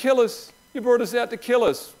us out to kill us. You brought us out to kill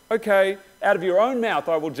us. Okay, out of your own mouth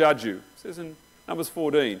I will judge you. It says in Numbers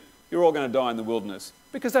 14, you're all going to die in the wilderness.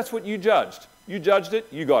 Because that's what you judged. You judged it,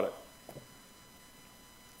 you got it.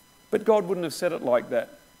 But God wouldn't have said it like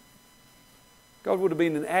that. God would have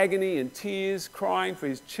been in agony and tears, crying for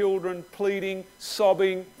his children, pleading,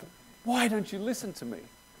 sobbing. Why don't you listen to me?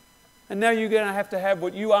 And now you're going to have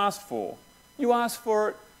what you asked for. You asked for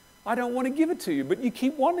it. I don't want to give it to you, but you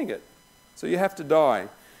keep wanting it. So you have to die.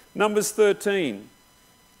 Numbers 13.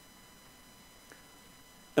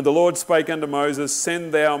 And the Lord spake unto Moses,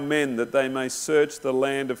 Send thou men that they may search the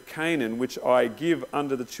land of Canaan, which I give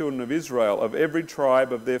unto the children of Israel, of every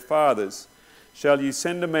tribe of their fathers. Shall ye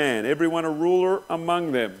send a man, every one a ruler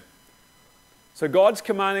among them. So God's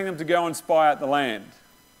commanding them to go and spy out the land,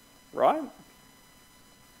 right?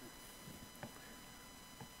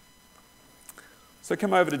 So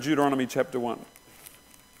come over to Deuteronomy chapter 1.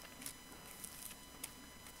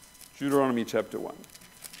 Deuteronomy chapter 1.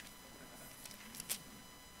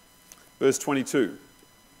 Verse 22.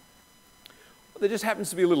 There just happens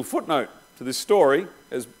to be a little footnote to this story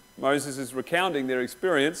as Moses is recounting their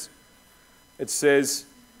experience. It says,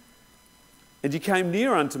 And ye came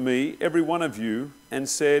near unto me, every one of you, and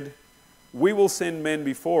said, We will send men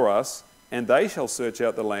before us, and they shall search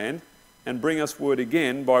out the land, and bring us word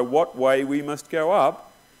again by what way we must go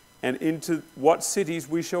up, and into what cities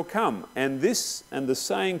we shall come. And the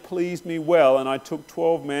saying pleased me well, and I took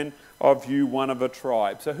 12 men of you, one of a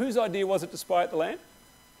tribe. So whose idea was it to spy out the land?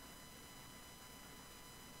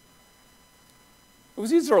 It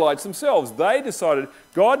was the Israelites themselves. They decided,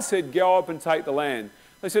 God said, go up and take the land.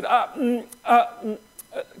 They said,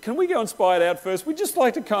 can we go and spy it out first? We'd just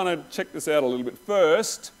like to kind of check this out a little bit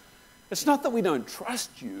first. It's not that we don't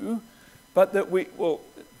trust you, but that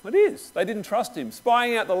it is. They didn't trust him.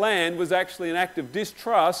 Spying out the land was actually an act of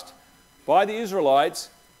distrust by the Israelites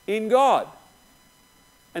in God.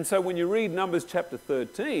 And so when you read Numbers chapter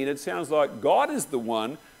 13, it sounds like God is the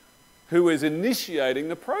one who is initiating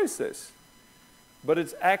the process. But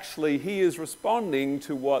it's actually, he is responding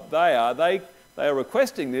to what they are. They are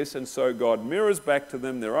requesting this, and so God mirrors back to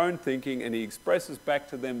them their own thinking, and he expresses back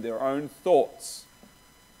to them their own thoughts.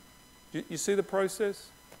 You see the process?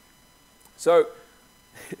 So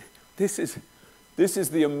this is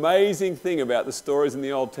the amazing thing about the stories in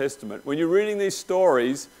the Old Testament. When you're reading these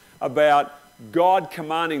stories about God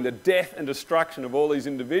commanding the death and destruction of all these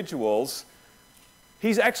individuals,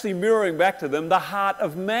 he's actually mirroring back to them the heart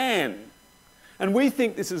of man. And we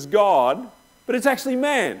think this is God, but it's actually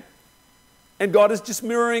man. And God is just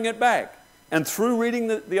mirroring it back. And through reading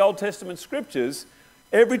the Old Testament scriptures,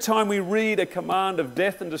 every time we read a command of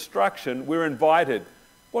death and destruction, we're invited.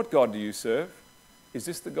 What God do you serve? Is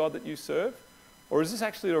this the God that you serve? Or is this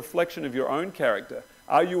actually a reflection of your own character?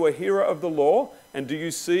 Are you a hearer of the law? And do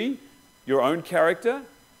you see your own character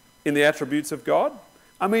in the attributes of God?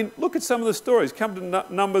 I mean, look at some of the stories. Come to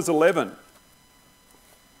Numbers 11.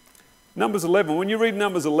 Numbers 11. When you read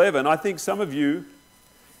Numbers 11, I think some of you,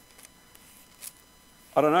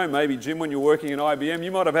 I don't know, maybe Jim, when you're working in IBM,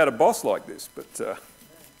 you might have had a boss like this, but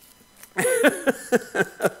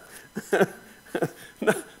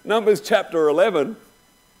Numbers chapter 11.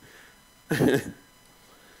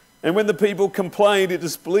 And when the people complained, it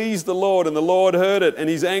displeased the Lord, and the Lord heard it, and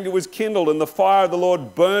his anger was kindled, and the fire of the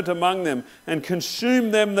Lord burnt among them, and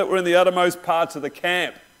consumed them that were in the uttermost parts of the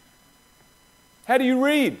camp. How do you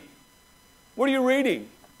read? What are you reading?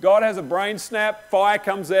 God has a brain snap, fire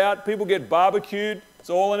comes out, people get barbecued, it's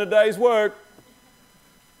all in a day's work.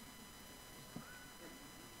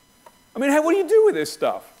 I mean, what do you do with this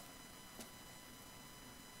stuff?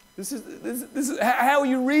 This is how are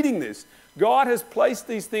you reading this? God has placed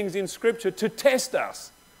these things in Scripture to test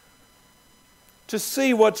us, to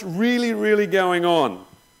see what's really, really going on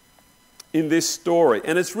in this story.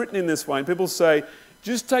 And it's written in this way. And people say,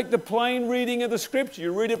 just take the plain reading of the Scripture.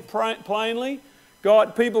 You read it plainly.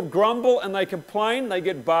 People grumble and they complain, they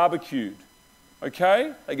get barbecued.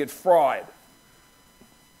 Okay? They get fried.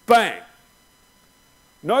 Bang!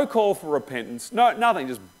 No call for repentance. No, nothing.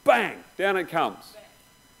 Just bang! Down it comes.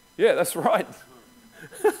 Yeah, that's right.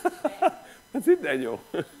 That's it, Daniel.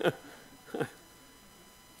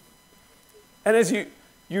 And as you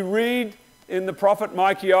read in the prophet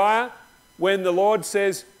Micaiah, when the Lord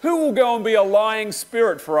says, who will go and be a lying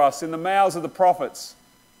spirit for us in the mouths of the prophets?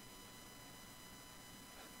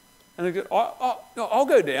 And they go, no, I'll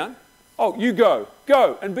go down. Oh, you go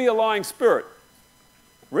and be a lying spirit.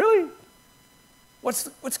 Really?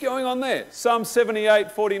 What's going on there? Psalm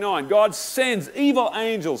 78:49. God sends evil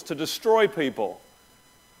angels to destroy people.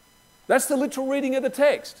 That's the literal reading of the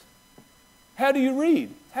text. How do you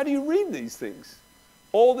read? How do you read these things?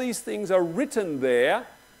 All these things are written there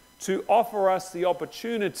to offer us the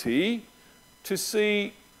opportunity to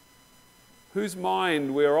see whose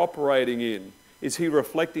mind we're operating in. Is he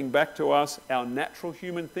reflecting back to us our natural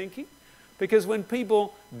human thinking? Because when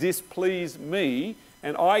people displease me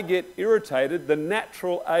and I get irritated, the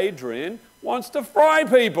natural Adrian wants to fry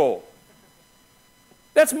people.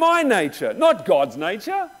 That's my nature, not God's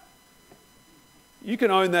nature. You can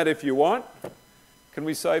own that if you want. Can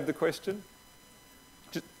we save the question?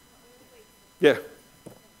 Yeah.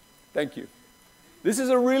 Thank you. This is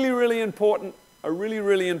a really important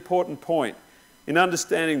point in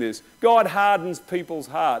understanding this. God hardens people's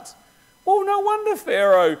hearts. Well, no wonder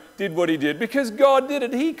Pharaoh did what he did, because God did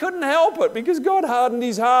it. He couldn't help it because God hardened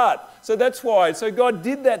his heart. So that's why. So God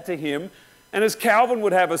did that to him. And as Calvin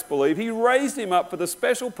would have us believe, he raised him up for the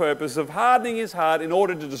special purpose of hardening his heart in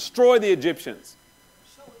order to destroy the Egyptians.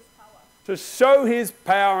 To show his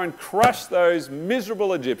power and crush those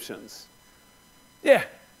miserable Egyptians. Yeah,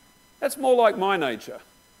 that's more like my nature.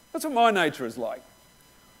 That's what my nature is like.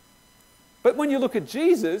 But when you look at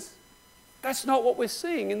Jesus, that's not what we're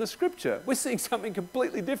seeing in the scripture. We're seeing something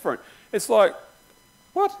completely different. It's like,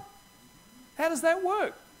 what? How does that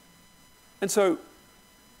work? And so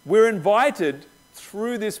we're invited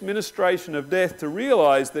through this ministration of death to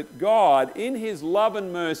realize that God, in his love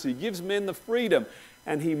and mercy, gives men the freedom,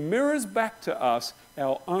 and he mirrors back to us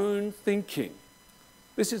our own thinking.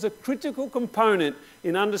 This is a critical component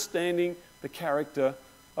in understanding the character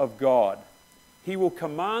of God. He will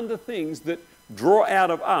command the things that draw out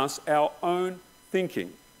of us our own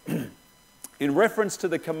thinking. In reference to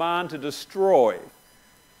the command to destroy,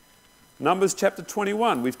 Numbers chapter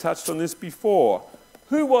 21, we've touched on this before.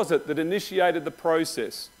 Who was it that initiated the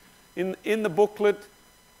process? In the booklet,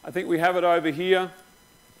 I think we have it over here,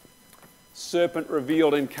 serpent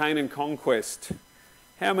revealed in Canaan conquest.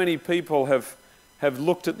 How many people have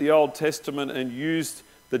looked at the Old Testament and used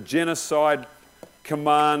the genocide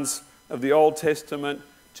commands of the Old Testament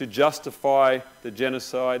to justify the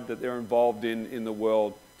genocide that they're involved in the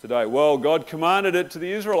world today? Well, God commanded it to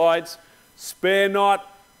the Israelites, spare not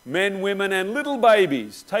men, women and little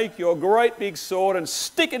babies. Take your great big sword and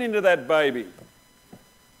stick it into that baby.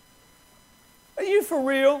 Are you for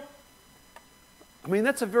real? I mean,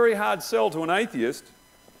 that's a very hard sell to an atheist.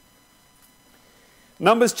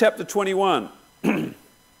 Numbers chapter 21. And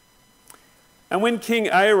when King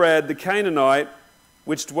Arad the Canaanite,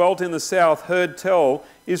 which dwelt in the south, heard tell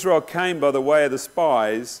Israel came by the way of the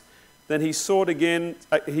spies, then he fought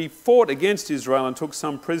against Israel and took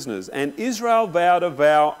some prisoners. And Israel vowed a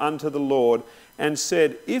vow unto the Lord and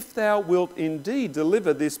said, if thou wilt indeed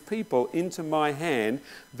deliver this people into my hand,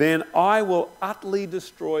 then I will utterly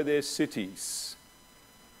destroy their cities.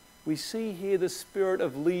 We see here the spirit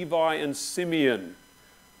of Levi and Simeon.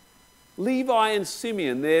 Levi and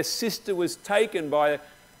Simeon, their sister was taken by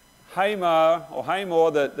Hamor,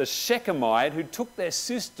 the Shechemite, who took their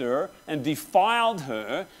sister and defiled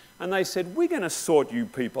her, and they said, we're going to sort you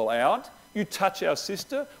people out. You touch our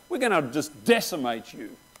sister, we're going to just decimate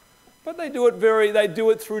you. But they do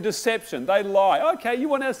it through deception. They lie. Okay, you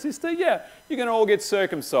want our sister? Yeah, you're going to all get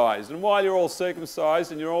circumcised. And while you're all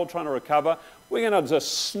circumcised and you're all trying to recover, we're going to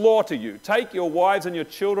just slaughter you. Take your wives and your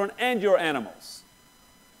children and your animals.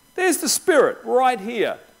 There's the spirit right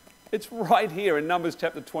here. It's right here in Numbers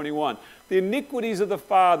chapter 21. The iniquities of the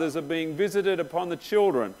fathers are being visited upon the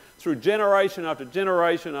children through generation after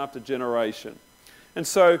generation after generation. And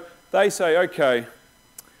so they say, okay,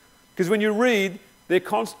 because when you read, they're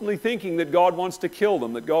constantly thinking that God wants to kill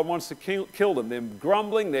them, that God wants to kill them. They're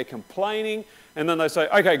grumbling, they're complaining, and then they say,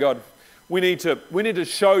 okay, God, we need to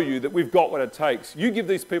show you that we've got what it takes. You give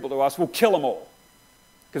these people to us, we'll kill them all.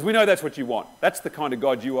 Because we know that's what you want. That's the kind of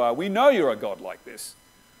God you are. We know you're a God like this.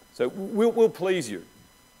 So we'll please you.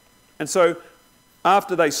 And so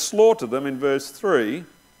after they slaughter them in verse 3,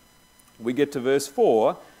 we get to verse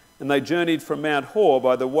 4, and they journeyed from Mount Hor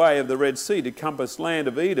by the way of the Red Sea to compass land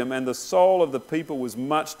of Edom, and the soul of the people was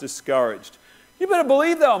much discouraged. You better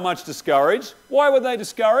believe they were much discouraged. Why were they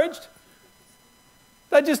discouraged?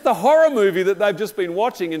 They're just the horror movie that they've just been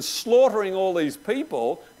watching and slaughtering all these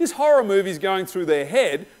people. This horror movie's going through their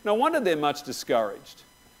head. No wonder they're much discouraged.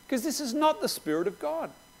 Because this is not the Spirit of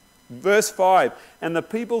God. Verse 5, and the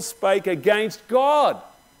people spake against God.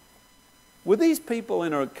 Were these people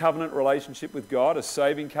in a covenant relationship with God, a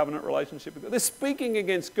saving covenant relationship with God? They're speaking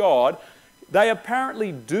against God. They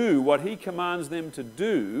apparently do what he commands them to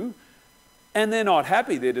do, and they're not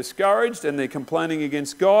happy. They're discouraged, and they're complaining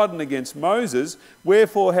against God and against Moses.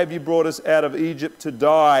 Wherefore have you brought us out of Egypt to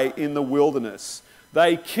die in the wilderness?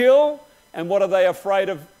 They kill, and what are they afraid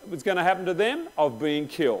of what's going to happen to them? Of being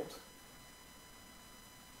killed.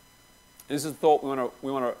 This is a thought we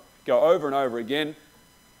want to go over and over again.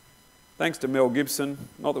 Thanks to Mel Gibson.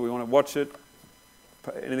 Not that we want to watch it,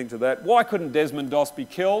 anything to that. Why couldn't Desmond Doss be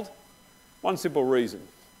killed? One simple reason.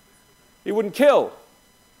 He wouldn't kill.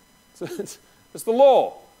 It's the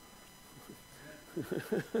law.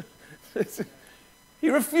 He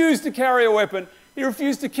refused to carry a weapon. He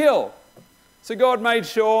refused to kill. So God made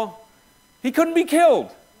sure he couldn't be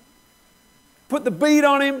killed. Put the bead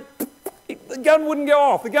on him. The gun wouldn't go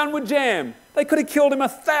off. The gun would jam. They could have killed him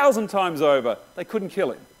 1,000 times over. They couldn't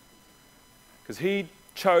kill him. Because he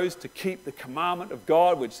chose to keep the commandment of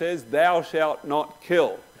God, which says, thou shalt not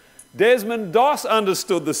kill. Desmond Doss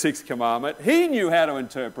understood the sixth commandment. He knew how to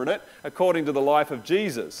interpret it according to the life of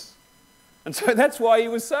Jesus. And so that's why he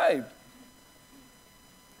was saved.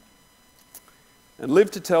 And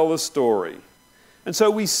lived to tell the story. And so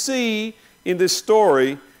we see in this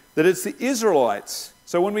story that it's the Israelites.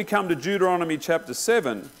 So when we come to Deuteronomy chapter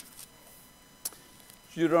 7,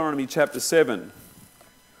 we're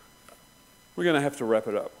going to have to wrap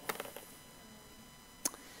it up.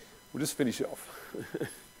 We'll just finish off.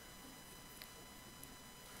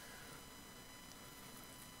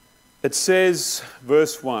 It says,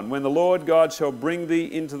 verse 1, when the Lord God shall bring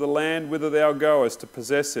thee into the land whither thou goest to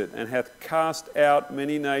possess it, and hath cast out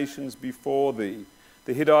many nations before thee,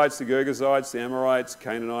 the Hittites, the Girgashites, the Amorites,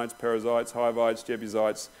 Canaanites, Perizzites, Hivites,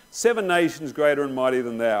 Jebusites, 7 nations greater and mightier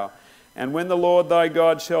than thou. And when the Lord thy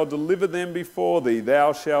God shall deliver them before thee,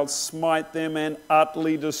 thou shalt smite them and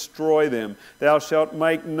utterly destroy them. Thou shalt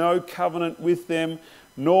make no covenant with them,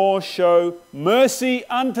 nor show mercy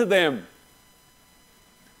unto them.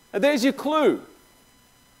 And there's your clue.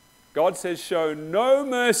 God says, show no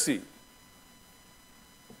mercy.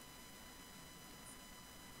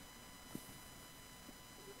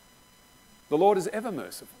 The Lord is ever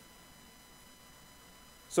merciful.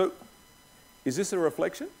 So, is this a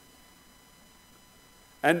reflection?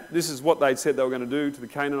 And this is what they'd said they were going to do to the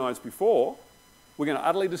Canaanites before. We're going to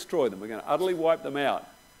utterly destroy them. We're going to utterly wipe them out.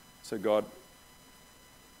 So God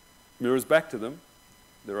mirrors back to them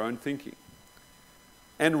their own thinking.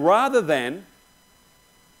 And rather than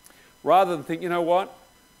think, you know what,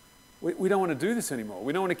 we don't want to do this anymore.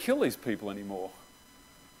 We don't want to kill these people anymore.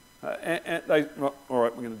 And they, well, all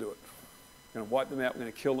right, we're going to do it. We're going to wipe them out. We're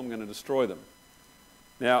going to kill them. We're going to destroy them.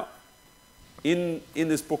 Now, in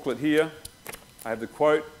this booklet here, I have the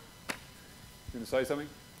quote. You going to say something?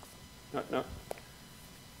 No.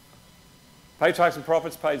 Patriarchs and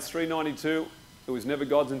Prophets, page 392. It was never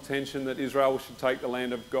God's intention that Israel should take the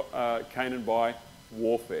land of Canaan by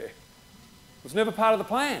warfare. It was never part of the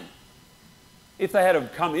plan. If they had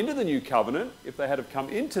have come into the new covenant, if they had have come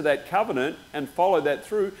into that covenant and followed that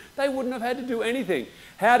through, they wouldn't have had to do anything.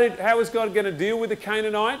 How was God going to deal with the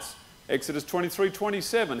Canaanites? Exodus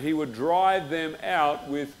 23:27. He would drive them out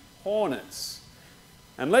with hornets.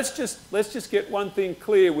 And let's just get one thing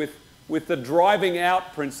clear with the driving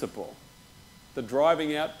out principle. The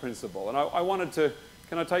driving out principle. And I wanted to,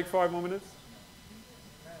 can I take 5 more minutes?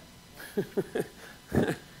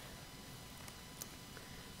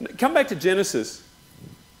 Come back to Genesis.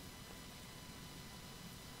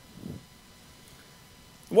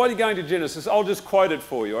 While you're going to Genesis, I'll just quote it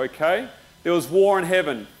for you, okay? There was war in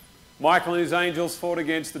heaven. Michael and his angels fought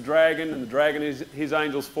against the dragon, and the dragon and his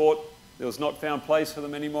angels fought. There was not found place for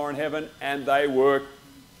them anymore in heaven, and they were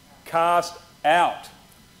cast out.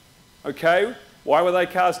 Okay? Why were they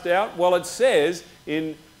cast out? Well, it says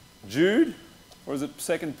in Jude, or is it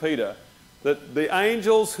 2 Peter, that the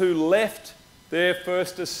angels who left their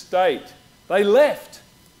first estate, they left.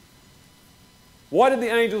 Why did the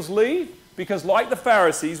angels leave? Because like the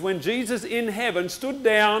Pharisees, when Jesus in heaven stood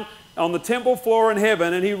down on the temple floor in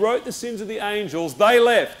heaven and he wrote the sins of the angels, they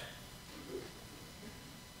left.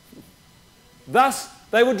 Thus,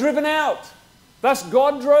 they were driven out. Thus,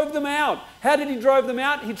 God drove them out. How did he drive them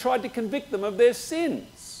out? He tried to convict them of their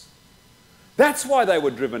sins. That's why they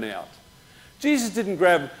were driven out. Jesus didn't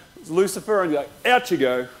grab Lucifer and go, out you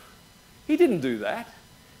go. He didn't do that.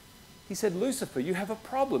 He said, Lucifer, you have a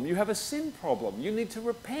problem. You have a sin problem. You need to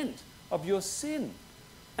repent of your sin.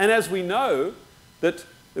 And as we know that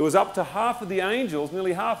there was up to half of the angels,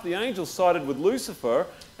 nearly half of the angels sided with Lucifer,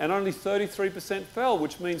 and only 33% fell,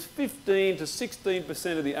 which means 15 to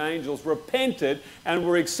 16% of the angels repented and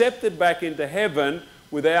were accepted back into heaven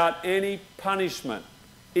without any punishment,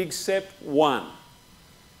 except one.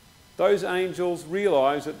 Those angels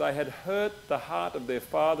realized that they had hurt the heart of their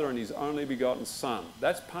Father and His only begotten Son.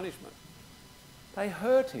 That's punishment. They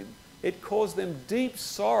hurt Him. It caused them deep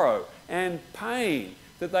sorrow and pain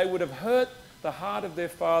that they would have hurt the heart of their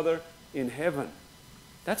Father in heaven.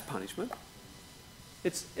 That's punishment.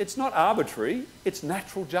 It's not arbitrary, it's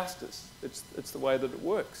natural justice. It's the way that it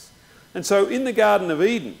works. And so in the Garden of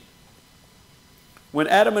Eden, when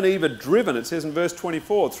Adam and Eve are driven, it says in verse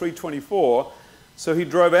 24, 3:24, so he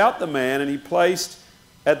drove out the man and he placed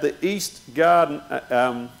at the east garden,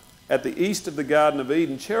 at the east of the Garden of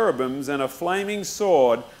Eden, cherubims and a flaming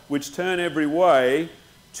sword which turn every way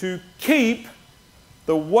to keep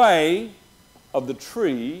the way of the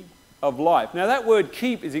tree of life. Now that word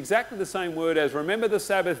keep is exactly the same word as remember the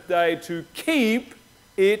Sabbath day to keep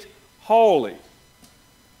it holy.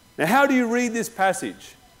 Now how do you read this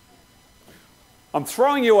passage? I'm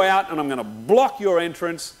throwing you out and I'm going to block your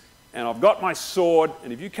entrance and I've got my sword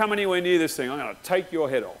and if you come anywhere near this thing I'm going to take your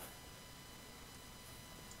head off.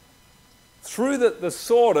 Through the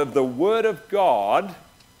sword of the Word of God,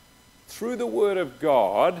 through the Word of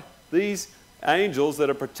God, these angels that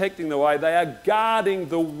are protecting the way, they are guarding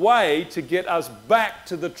the way to get us back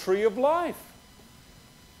to the tree of life.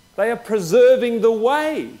 They are preserving the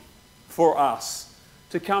way for us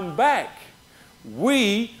to come back.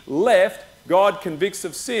 We left, God convicts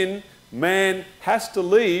of sin, man has to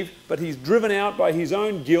leave, but he's driven out by his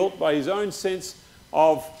own guilt, by his own sense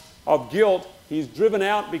of guilt. He's driven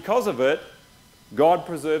out because of it. God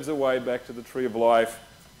preserves a way back to the tree of life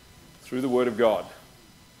through the Word of God.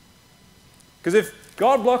 Because if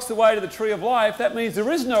God blocks the way to the tree of life, that means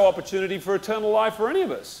there is no opportunity for eternal life for any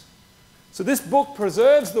of us. So this book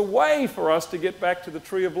preserves the way for us to get back to the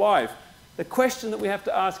tree of life. The question that we have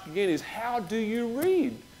to ask again is, how do you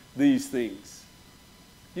read these things?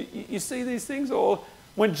 You see these things? Or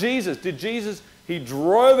when Jesus, he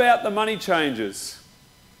drove out the money changers.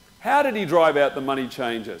 How did he drive out the money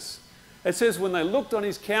changers? It says when they looked on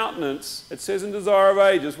his countenance, it says in Desire of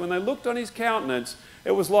Ages, when they looked on his countenance,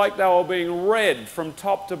 it was like they were being read from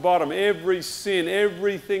top to bottom, every sin,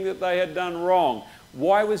 everything that they had done wrong.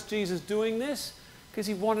 Why was Jesus doing this? Because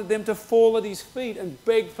he wanted them to fall at his feet and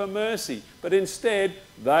beg for mercy. But instead,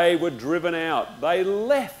 they were driven out. They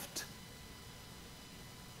left.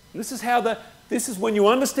 And this is when you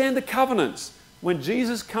understand the covenants. When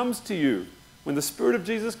Jesus comes to you, when the Spirit of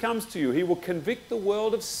Jesus comes to you, he will convict the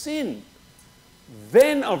world of sin,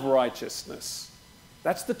 then of righteousness.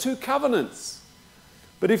 That's the two covenants.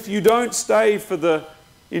 But if you don't stay for the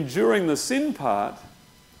enduring the sin part,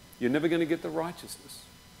 you're never going to get the righteousness.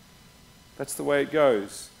 That's the way it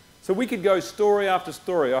goes. So we could go story after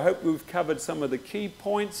story. I hope we've covered some of the key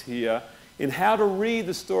points here in how to read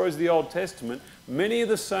the stories of the Old Testament. Many of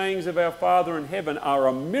the sayings of our Father in heaven are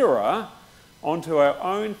a mirror onto our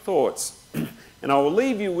own thoughts. And I will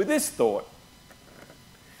leave you with this thought.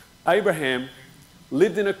 Abraham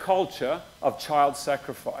lived in a culture of child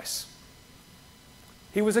sacrifice.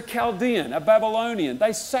 He was a Chaldean, a Babylonian.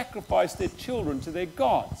 They sacrificed their children to their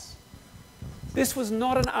gods. This was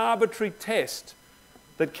not an arbitrary test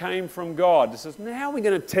that came from God. It says, now how are we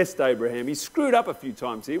going to test Abraham? He screwed up a few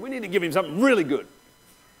times here. We need to give him something really good.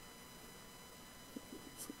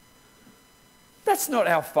 That's not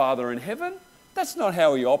our Father in heaven. That's not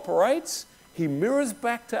how he operates. He mirrors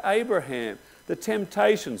back to Abraham the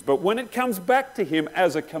temptations. But when it comes back to him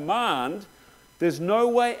as a command, there's no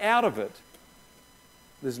way out of it.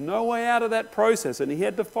 There's no way out of that process, and he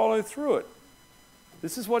had to follow through it.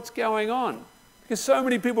 This is what's going on. Because so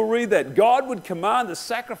many people read that God would command the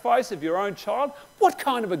sacrifice of your own child. What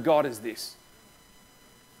kind of a God is this?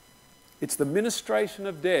 It's the ministration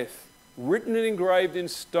of death, written and engraved in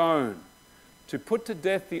stone, to put to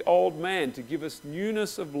death the old man, to give us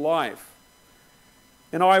newness of life.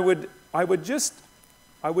 And I would just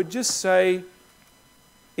say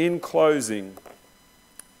in closing,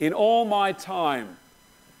 in all my time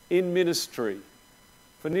in ministry,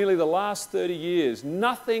 for nearly the last 30 years,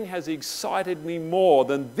 nothing has excited me more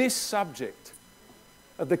than this subject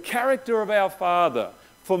of the character of our Father.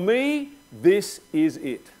 For me, this is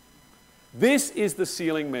it. This is the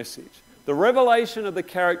sealing message. The revelation of the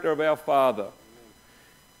character of our Father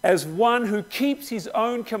as one who keeps his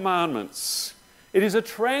own commandments. It is a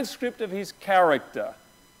transcript of his character.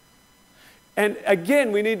 And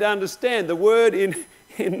again, we need to understand the word in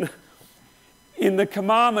the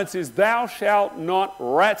commandments is thou shalt not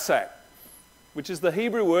ratsack, which is the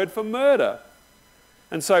Hebrew word for murder.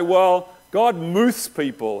 And say, well, God mooths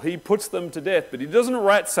people. He puts them to death, but he doesn't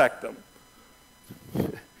ratsack them.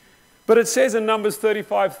 But it says in Numbers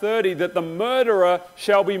 35:30 that the murderer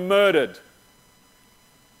shall be murdered.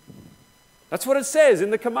 That's what it says in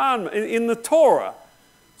the commandment, in the Torah.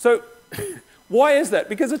 So why is that?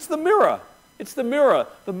 Because it's the mirror. It's the mirror.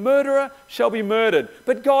 The murderer shall be murdered.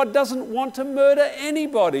 But God doesn't want to murder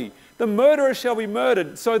anybody. The murderer shall be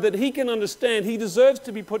murdered so that he can understand he deserves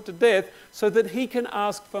to be put to death so that he can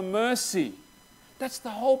ask for mercy. That's the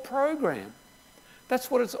whole program.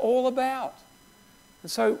 That's what it's all about.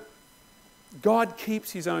 And so God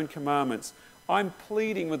keeps his own commandments. I'm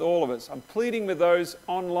pleading with all of us. I'm pleading with those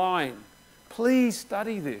online. Please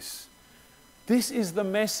study this. This is the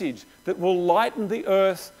message that will lighten the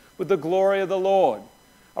earth with the glory of the Lord.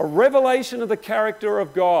 A revelation of the character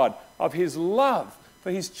of God, of His love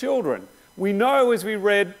for His children. We know, as we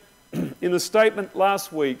read in the statement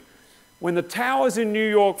last week, when the towers in New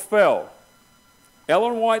York fell,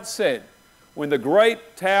 Ellen White said, when the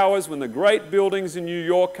great towers, when the great buildings in New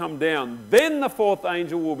York come down, then the fourth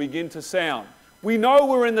angel will begin to sound. We know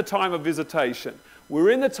we're in the time of visitation.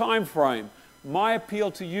 We're in the time frame. My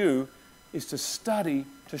appeal to you is to study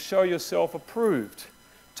to show yourself approved,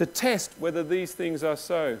 to test whether these things are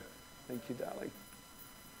so. Thank you, darling.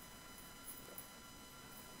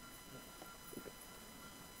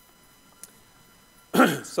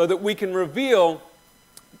 So that we can reveal,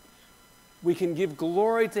 we can give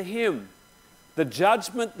glory to Him. The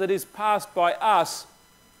judgment that is passed by us,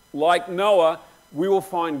 like Noah, we will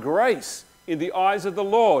find grace in the eyes of the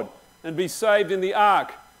Lord and be saved in the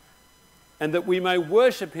ark, and that we may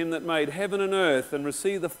worship Him that made heaven and earth and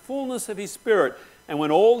receive the fullness of His Spirit. And when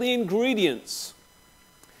all the ingredients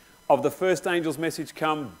of the first angel's message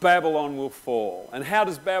come, Babylon will fall. And how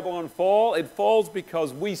does Babylon fall? It falls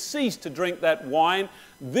because we cease to drink that wine.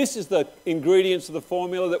 This is the ingredients of the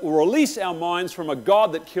formula that will release our minds from a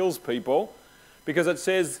God that kills people, because it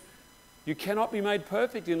says you cannot be made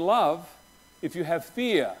perfect in love if you have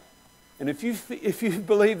fear. And if you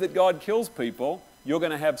believe that God kills people, you're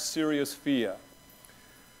going to have serious fear.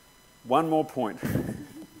 One more point.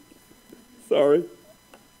 Sorry.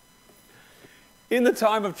 In the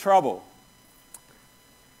time of trouble,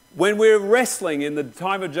 when we're wrestling in the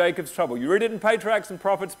time of Jacob's trouble, you read it in Patriarchs and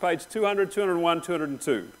Prophets, page 200, 201,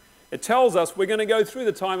 202. It tells us we're going to go through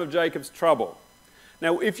the time of Jacob's trouble.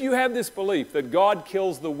 Now, if you have this belief that God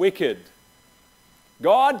kills the wicked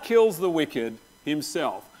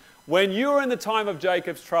Himself, when you're in the time of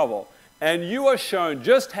Jacob's trouble and you are shown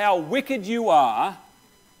just how wicked you are,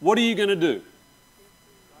 what are you going to do?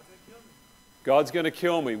 God's going to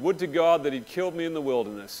kill me. Would to God that He'd killed me in the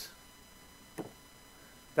wilderness.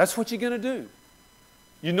 That's what you're going to do.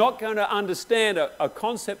 You're not going to understand a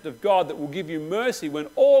concept of God that will give you mercy when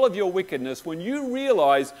all of your wickedness, when you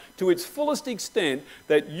realize to its fullest extent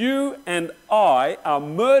that you and I are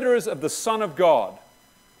murderers of the Son of God.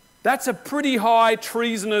 That's a pretty high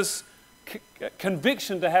treasonous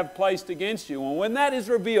conviction to have placed against you. And when that is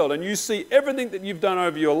revealed and you see everything that you've done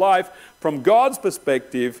over your life from God's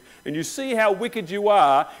perspective, and you see how wicked you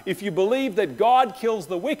are, if you believe that God kills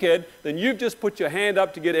the wicked, then you've just put your hand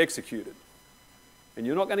up to get executed. And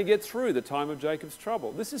you're not going to get through the time of Jacob's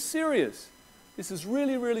trouble. This is serious. This is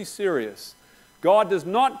really, really serious. God does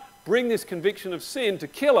not bring this conviction of sin to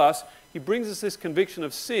kill us. He brings us this conviction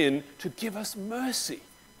of sin to give us mercy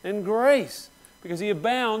and grace, because He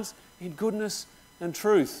abounds in goodness and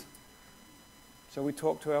truth. Shall we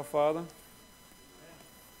talk to our Father?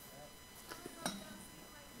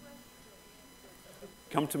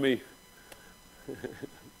 Come to me.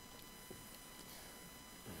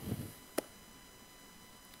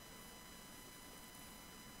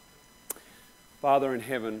 Father in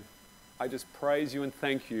heaven, I just praise You and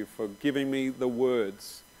thank You for giving me the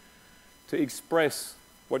words to express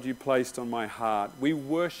what You placed on my heart. We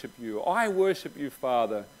worship You. I worship You,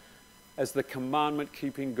 Father, as the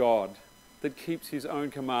commandment-keeping God that keeps His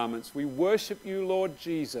own commandments. We worship You, Lord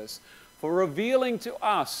Jesus, for revealing to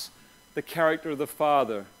us the character of the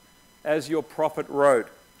Father. As Your prophet wrote,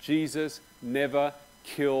 Jesus never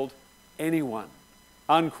killed anyone.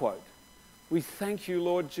 Unquote. We thank You,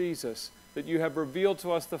 Lord Jesus, that You have revealed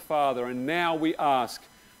to us the Father, and now we ask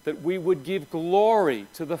that we would give glory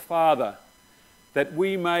to the Father, that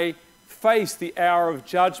we may face the hour of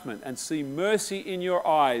judgment and see mercy in Your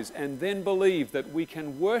eyes, and then believe that we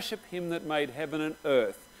can worship Him that made heaven and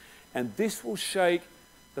earth. And this will shake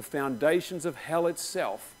the foundations of hell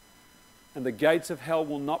itself, and the gates of hell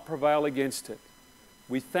will not prevail against it.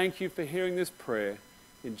 We thank You for hearing this prayer.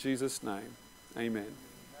 In Jesus' name, amen.